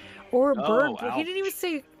brain. Or bird. Ouch. He didn't even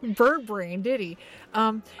say bird brain, did he?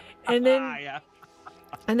 And then... Yeah.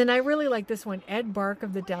 And then I really like this one. Ed Bark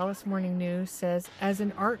of the Dallas Morning News says, as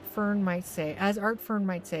Art Fern might say,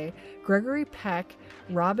 Gregory Peck,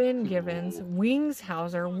 Robin Givens, Wings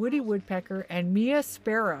Hauser, Woody Woodpecker, and Mia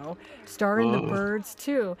Sparrow star in The Birds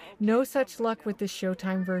too. No such luck with this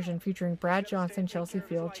Showtime version featuring Brad Johnson, Chelsea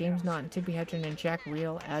Field, James Naughton, Tippi Hedren, and Jack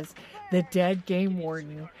Reel as the dead game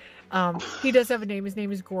warden. He does have a name. His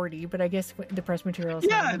name is Gordy, but I guess the press materials.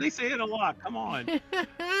 Yeah, they say it a lot. Come on.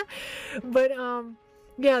 But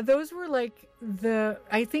yeah, those were like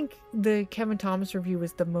I think the Kevin Thomas review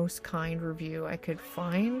was the most kind review I could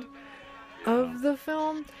find of the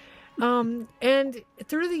film. And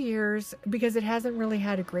through the years, because it hasn't really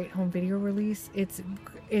had a great home video release, its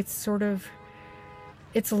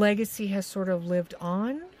legacy has sort of lived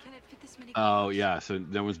on. Oh yeah, so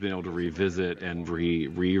no one's been able to revisit and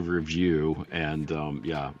re-review and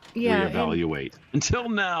reevaluate until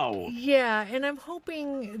now. Yeah, and I'm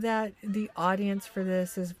hoping that the audience for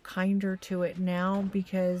this is kinder to it now,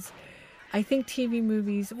 because I think TV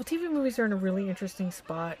movies are in a really interesting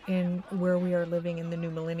spot in where we are living in the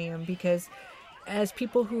new millennium, because as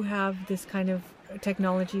people who have this kind of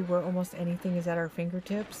technology where almost anything is at our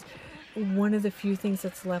fingertips, one of the few things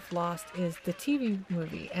that's left lost is the TV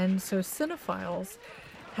movie. And so cinephiles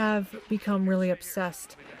have become really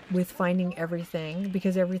obsessed with finding everything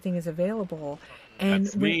because everything is available. And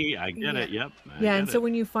that's me. I get it. Yep. So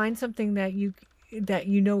when you find something that you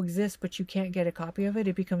know exists but you can't get a copy of it,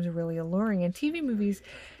 it becomes really alluring. And TV movies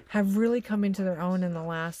have really come into their own in the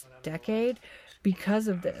last decade because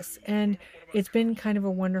of this. And it's been kind of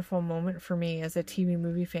a wonderful moment for me as a TV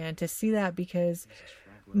movie fan to see that, because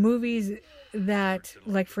movies that,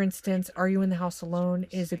 like for instance, Are You in the House Alone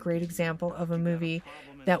is a great example of a movie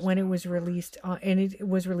that when it was released, and it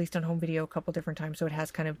was released on home video a couple different times, so it has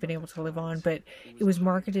kind of been able to live on, but it was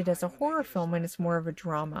marketed as a horror film and it's more of a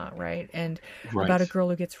drama, right? And about a girl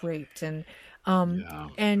who gets raped, and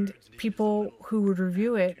and people who would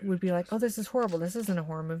review it would be like, oh, this is horrible, this isn't a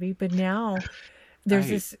horror movie. But now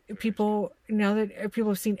there's now that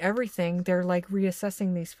people have seen everything, they're like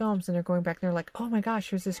reassessing these films and they're going back and they're like, oh my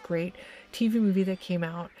gosh, there's this great TV movie that came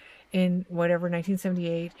out in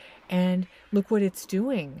 1978, and look what it's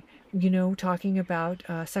doing, talking about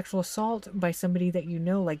sexual assault by somebody that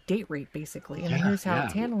like date rape basically, and here's how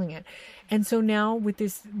it's handling it. And so now with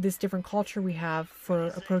this different culture we have for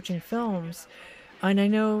approaching films, and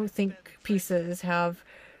I think pieces have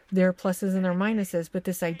their pluses and their minuses, but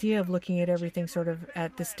this idea of looking at everything sort of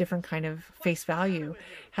at this different kind of face value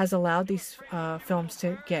has allowed these films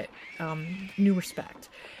to get new respect.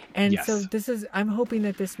 And so I'm hoping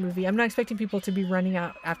that this movie, I'm not expecting people to be running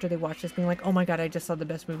out after they watch this being like, oh my God, I just saw the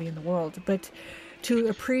best movie in the world, but to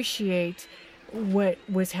appreciate what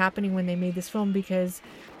was happening when they made this film, because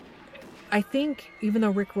I think even though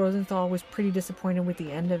Rick Rosenthal was pretty disappointed with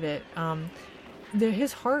the end of it,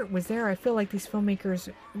 his heart was there. I feel like these filmmakers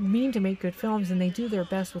mean to make good films and they do their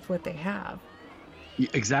best with what they have.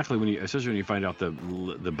 Exactly. Especially when you find out the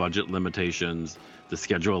budget limitations, the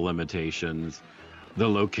schedule limitations, the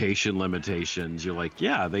location limitations, you're like,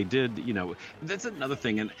 yeah, they did, that's another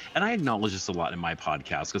thing. And I acknowledge this a lot in my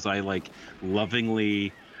podcast because I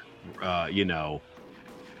lovingly,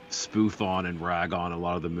 spoof on and rag on a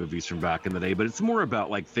lot of the movies from back in the day, but it's more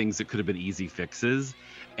about things that could have been easy fixes.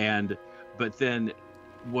 But then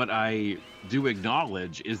what I do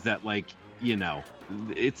acknowledge is that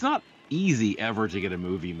it's not easy ever to get a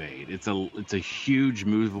movie made. It's a huge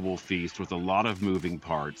movable feast with a lot of moving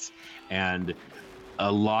parts and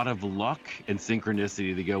a lot of luck and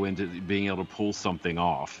synchronicity to go into being able to pull something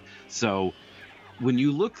off. So when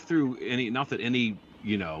you look through not that any,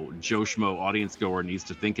 Joe Schmo audience goer needs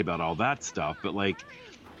to think about all that stuff, but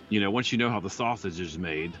once you know how the sausage is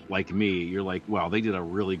made, like me, you're like, wow, they did a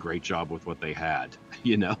really great job with what they had,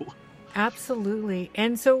 Absolutely.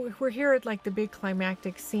 And so we're here at the big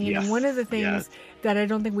climactic scene. Yes. And one of the things that I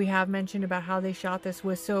don't think we have mentioned about how they shot this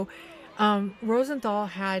was, so Rosenthal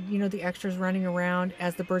had, the extras running around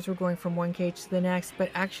as the birds were going from one cage to the next,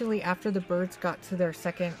 but actually after the birds got to their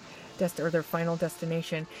or their final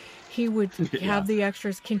destination, he would Yeah. have the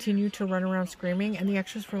extras continue to run around screaming, and the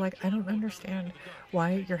extras were like, I don't understand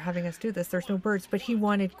why you're having us do this. There's no birds, but he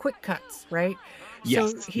wanted quick cuts, right? So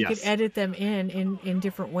Yes. he could Yes. edit them in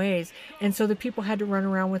different ways. And so the people had to run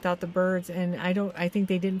around without the birds, and I think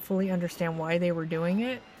they didn't fully understand why they were doing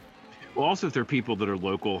it. Well, also if they're people that are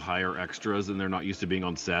local hire extras and they're not used to being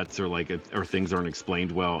on sets, or like or things aren't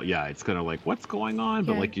explained well, yeah, it's kind of like what's going on.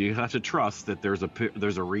 But Yeah. like you have to trust that there's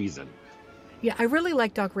a reason. Yeah, I really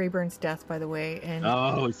like Doc Rayburn's death, by the way, and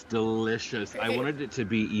Oh, it's delicious. I wanted it to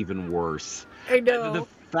be even worse. I The know.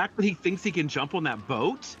 fact that he thinks he can jump on that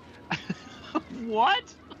boat?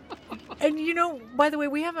 What? And by the way,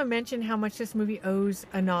 we haven't mentioned how much this movie owes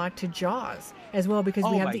a nod to Jaws as well, because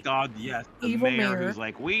we Oh have my the God, yes. The evil mayor mayor. who's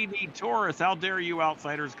like, we need tourists. How dare you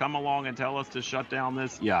outsiders come along and tell us to shut down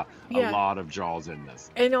this? Yeah, a Yeah, lot of Jaws in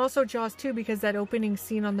this. and also Jaws too, because that opening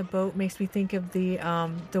scene on the boat makes me think of the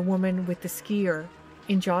woman with the skier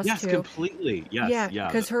in Jaws Yes, 2. completely. Yes, Yeah, yeah,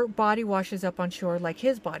 because her body washes up on shore like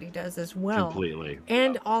his body does as well. completely. Yeah.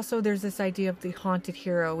 And also, there's this idea of the haunted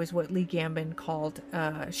hero, is what Lee Gambon called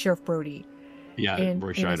Sheriff Brody Yeah, Roy in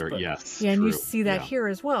his Scheider, book. yes, Yeah, and you true. see that Yeah. here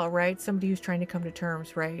as well, right? Somebody who's trying to come to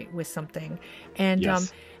terms, right, with something, and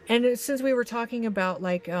Yes. since we were talking about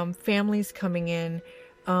like families coming in,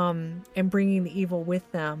 and bringing the evil with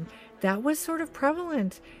them, that was sort of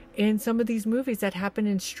prevalent in some of these movies that happened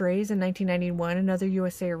in Strays in 1991, another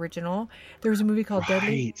USA original. There was a movie called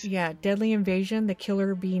Right. Deadly Invasion, The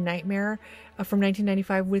Killer Bee Nightmare, from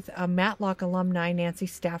 1995 with Matlock alumni Nancy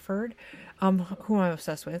Stafford, who I'm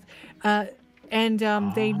obsessed with. And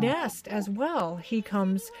they Oh, nest as well.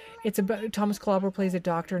 It's about Thomas Calabro plays a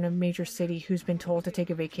doctor in a major city who's been told to take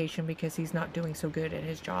a vacation because he's not doing so good at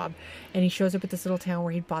his job. And he shows up at this little town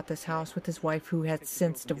where he'd bought this house with his wife who had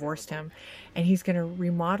since divorced him. And he's going to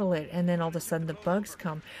remodel it. And then all of a sudden the bugs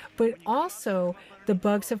come. But also, the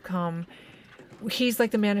bugs have come. He's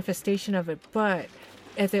like the manifestation of it. But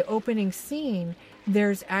at the opening scene,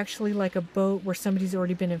 there's actually like a boat where somebody's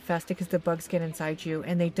already been infested because the bugs get inside you,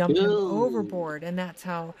 and they dump him ew. overboard, and that's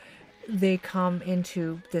how they come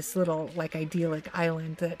into this little like idyllic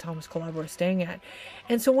island that Thomas Calabro is staying at.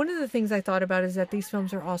 And so one of the things I thought about is that these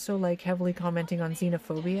films are also like heavily commenting on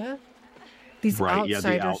xenophobia, these Right. Yeah,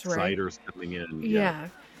 the outsiders, right? outsiders coming in. Yeah. Yeah,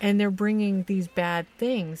 and they're bringing these bad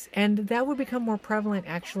things, and that would become more prevalent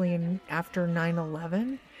actually in after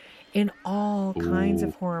 9/11 in all kinds Ooh,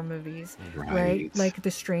 of horror movies, right? right. Like The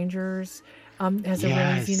Strangers has a really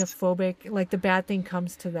Yes. xenophobic, like the bad thing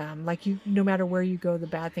comes to them. Like no matter where you go, the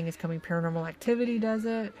bad thing is coming. Paranormal Activity does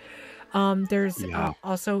it. There's Yeah.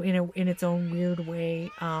 also in its own weird way,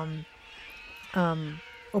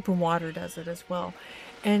 Open Water does it as well.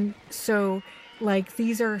 And so, like,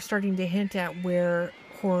 these are starting to hint at where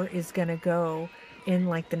horror is going to go in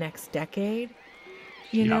like the next decade.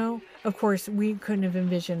 Yeah. Of course, we couldn't have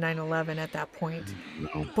envisioned 9/11 at that point,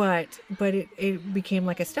 No. but it became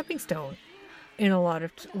like a stepping stone in a lot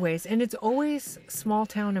of ways. And it's always small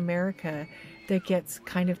town America that gets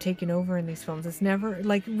kind of taken over in these films. It's never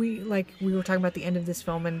like we were talking about the end of this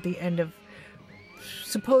film and the end of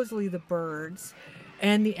supposedly The Birds,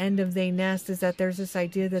 and the end of They Nest, is that there's this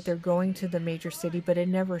idea that they're going to the major city, but it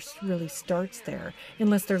never really starts there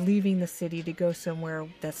unless they're leaving the city to go somewhere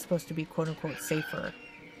that's supposed to be quote unquote safer.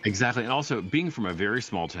 Exactly. And also being from a very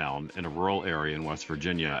small town in a rural area in West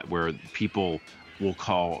Virginia where people will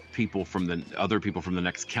call people from the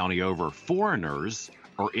next county over foreigners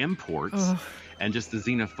or imports, Oh, and just the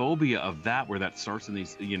xenophobia of that, where that starts in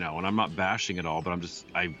these, and I'm not bashing it all, but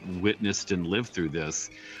I witnessed and lived through this,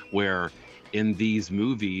 where in these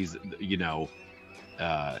movies,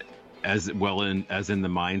 uh, as in the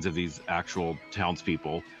minds of these actual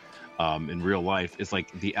townspeople, in real life, it's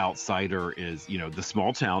like the outsider is, the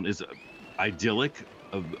small town is idyllic,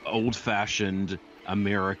 old fashioned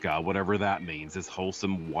America, whatever that means, this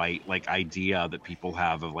wholesome white like idea that people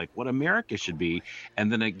have of like what America should be.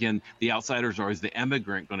 And then again, the outsiders are is the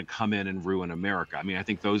immigrant going to come in and ruin America. I mean, I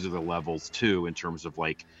think those are the levels too, in terms of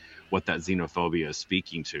like what that xenophobia is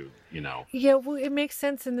speaking to. yeah, well, it makes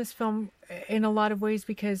sense in this film in a lot of ways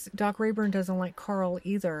because Doc Rayburn doesn't like Carl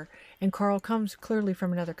either, and Carl comes clearly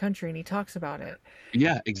from another country, and he talks about it.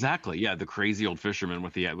 Yeah, exactly. Yeah, the crazy old fisherman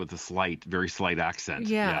with the very slight accent.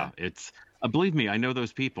 Yeah, Yeah, it's believe me, I know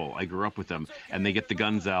those people. I grew up with them, and they get the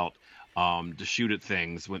guns out to shoot at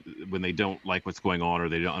things when they don't like what's going on or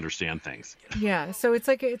they don't understand things. yeah. So it's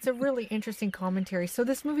like it's a really interesting commentary. So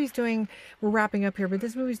this movie's doing. We're wrapping up here, but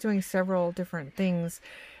this movie's doing several different things.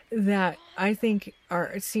 that I think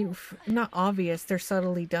are seem not obvious. They're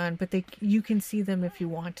subtly done, but you can see them if you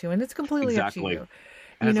want to, and it's completely up to Exactly. you.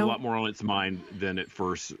 It You has a know, lot more on its mind than at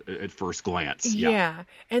first glance. Yeah. yeah.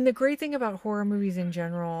 And the great thing about horror movies in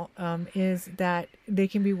general is that they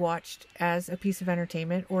can be watched as a piece of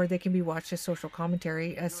entertainment, or they can be watched as social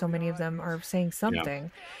commentary, as so many of them are saying Yeah.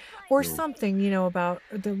 something. Or True. something, about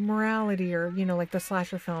the morality, or, like the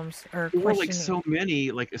slasher films are Or like questioning. so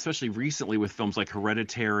many, like especially recently with films like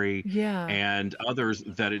Hereditary Yeah. and others,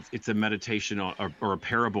 that it's a meditation on, or a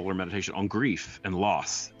parable or meditation on grief and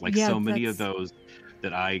loss. Like Yeah, so many of that's those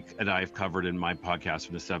that I've covered in my podcast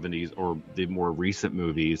from the 70s, or the more recent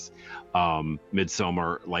movies,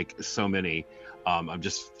 Midsummer, like so many. I'm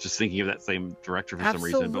just thinking of that same director for some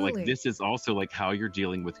reason, but like absolutely. this is also like how you're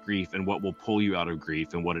dealing with grief and what will pull you out of grief,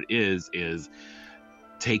 and what it is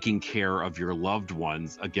taking care of your loved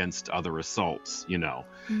ones against other assaults.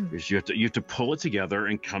 Mm. Is you have to pull it together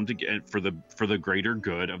and come together for the greater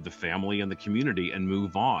good of the family and the community, and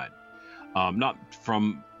move on, not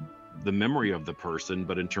from the memory of the person,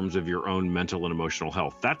 but in terms of your own mental and emotional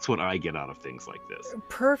health. That's what I get out of things like this.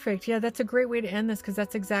 Perfect. Yeah, that's a great way to end this, because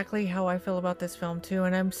that's exactly how I feel about this film too.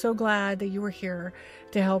 And I'm so glad that you were here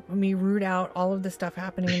to help me root out all of the stuff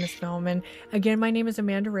happening in this film. And again, my name is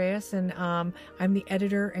Amanda Reyes, and I'm the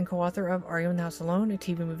editor and co-author of Are You in the House Alone, a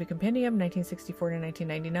TV movie compendium, 1964 to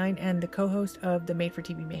 1999, and the co-host of the Made for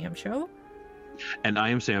TV Mayhem show. And I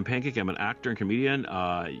am Sam Pancake. I'm an actor and comedian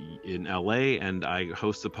in LA, and I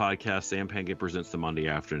host the podcast Sam Pancake Presents the Monday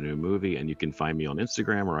Afternoon Movie. And you can find me on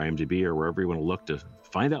Instagram or IMDb or wherever you want to look to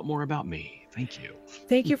find out more about me. Thank you.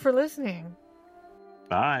 Thank you for listening.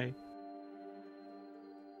 Bye.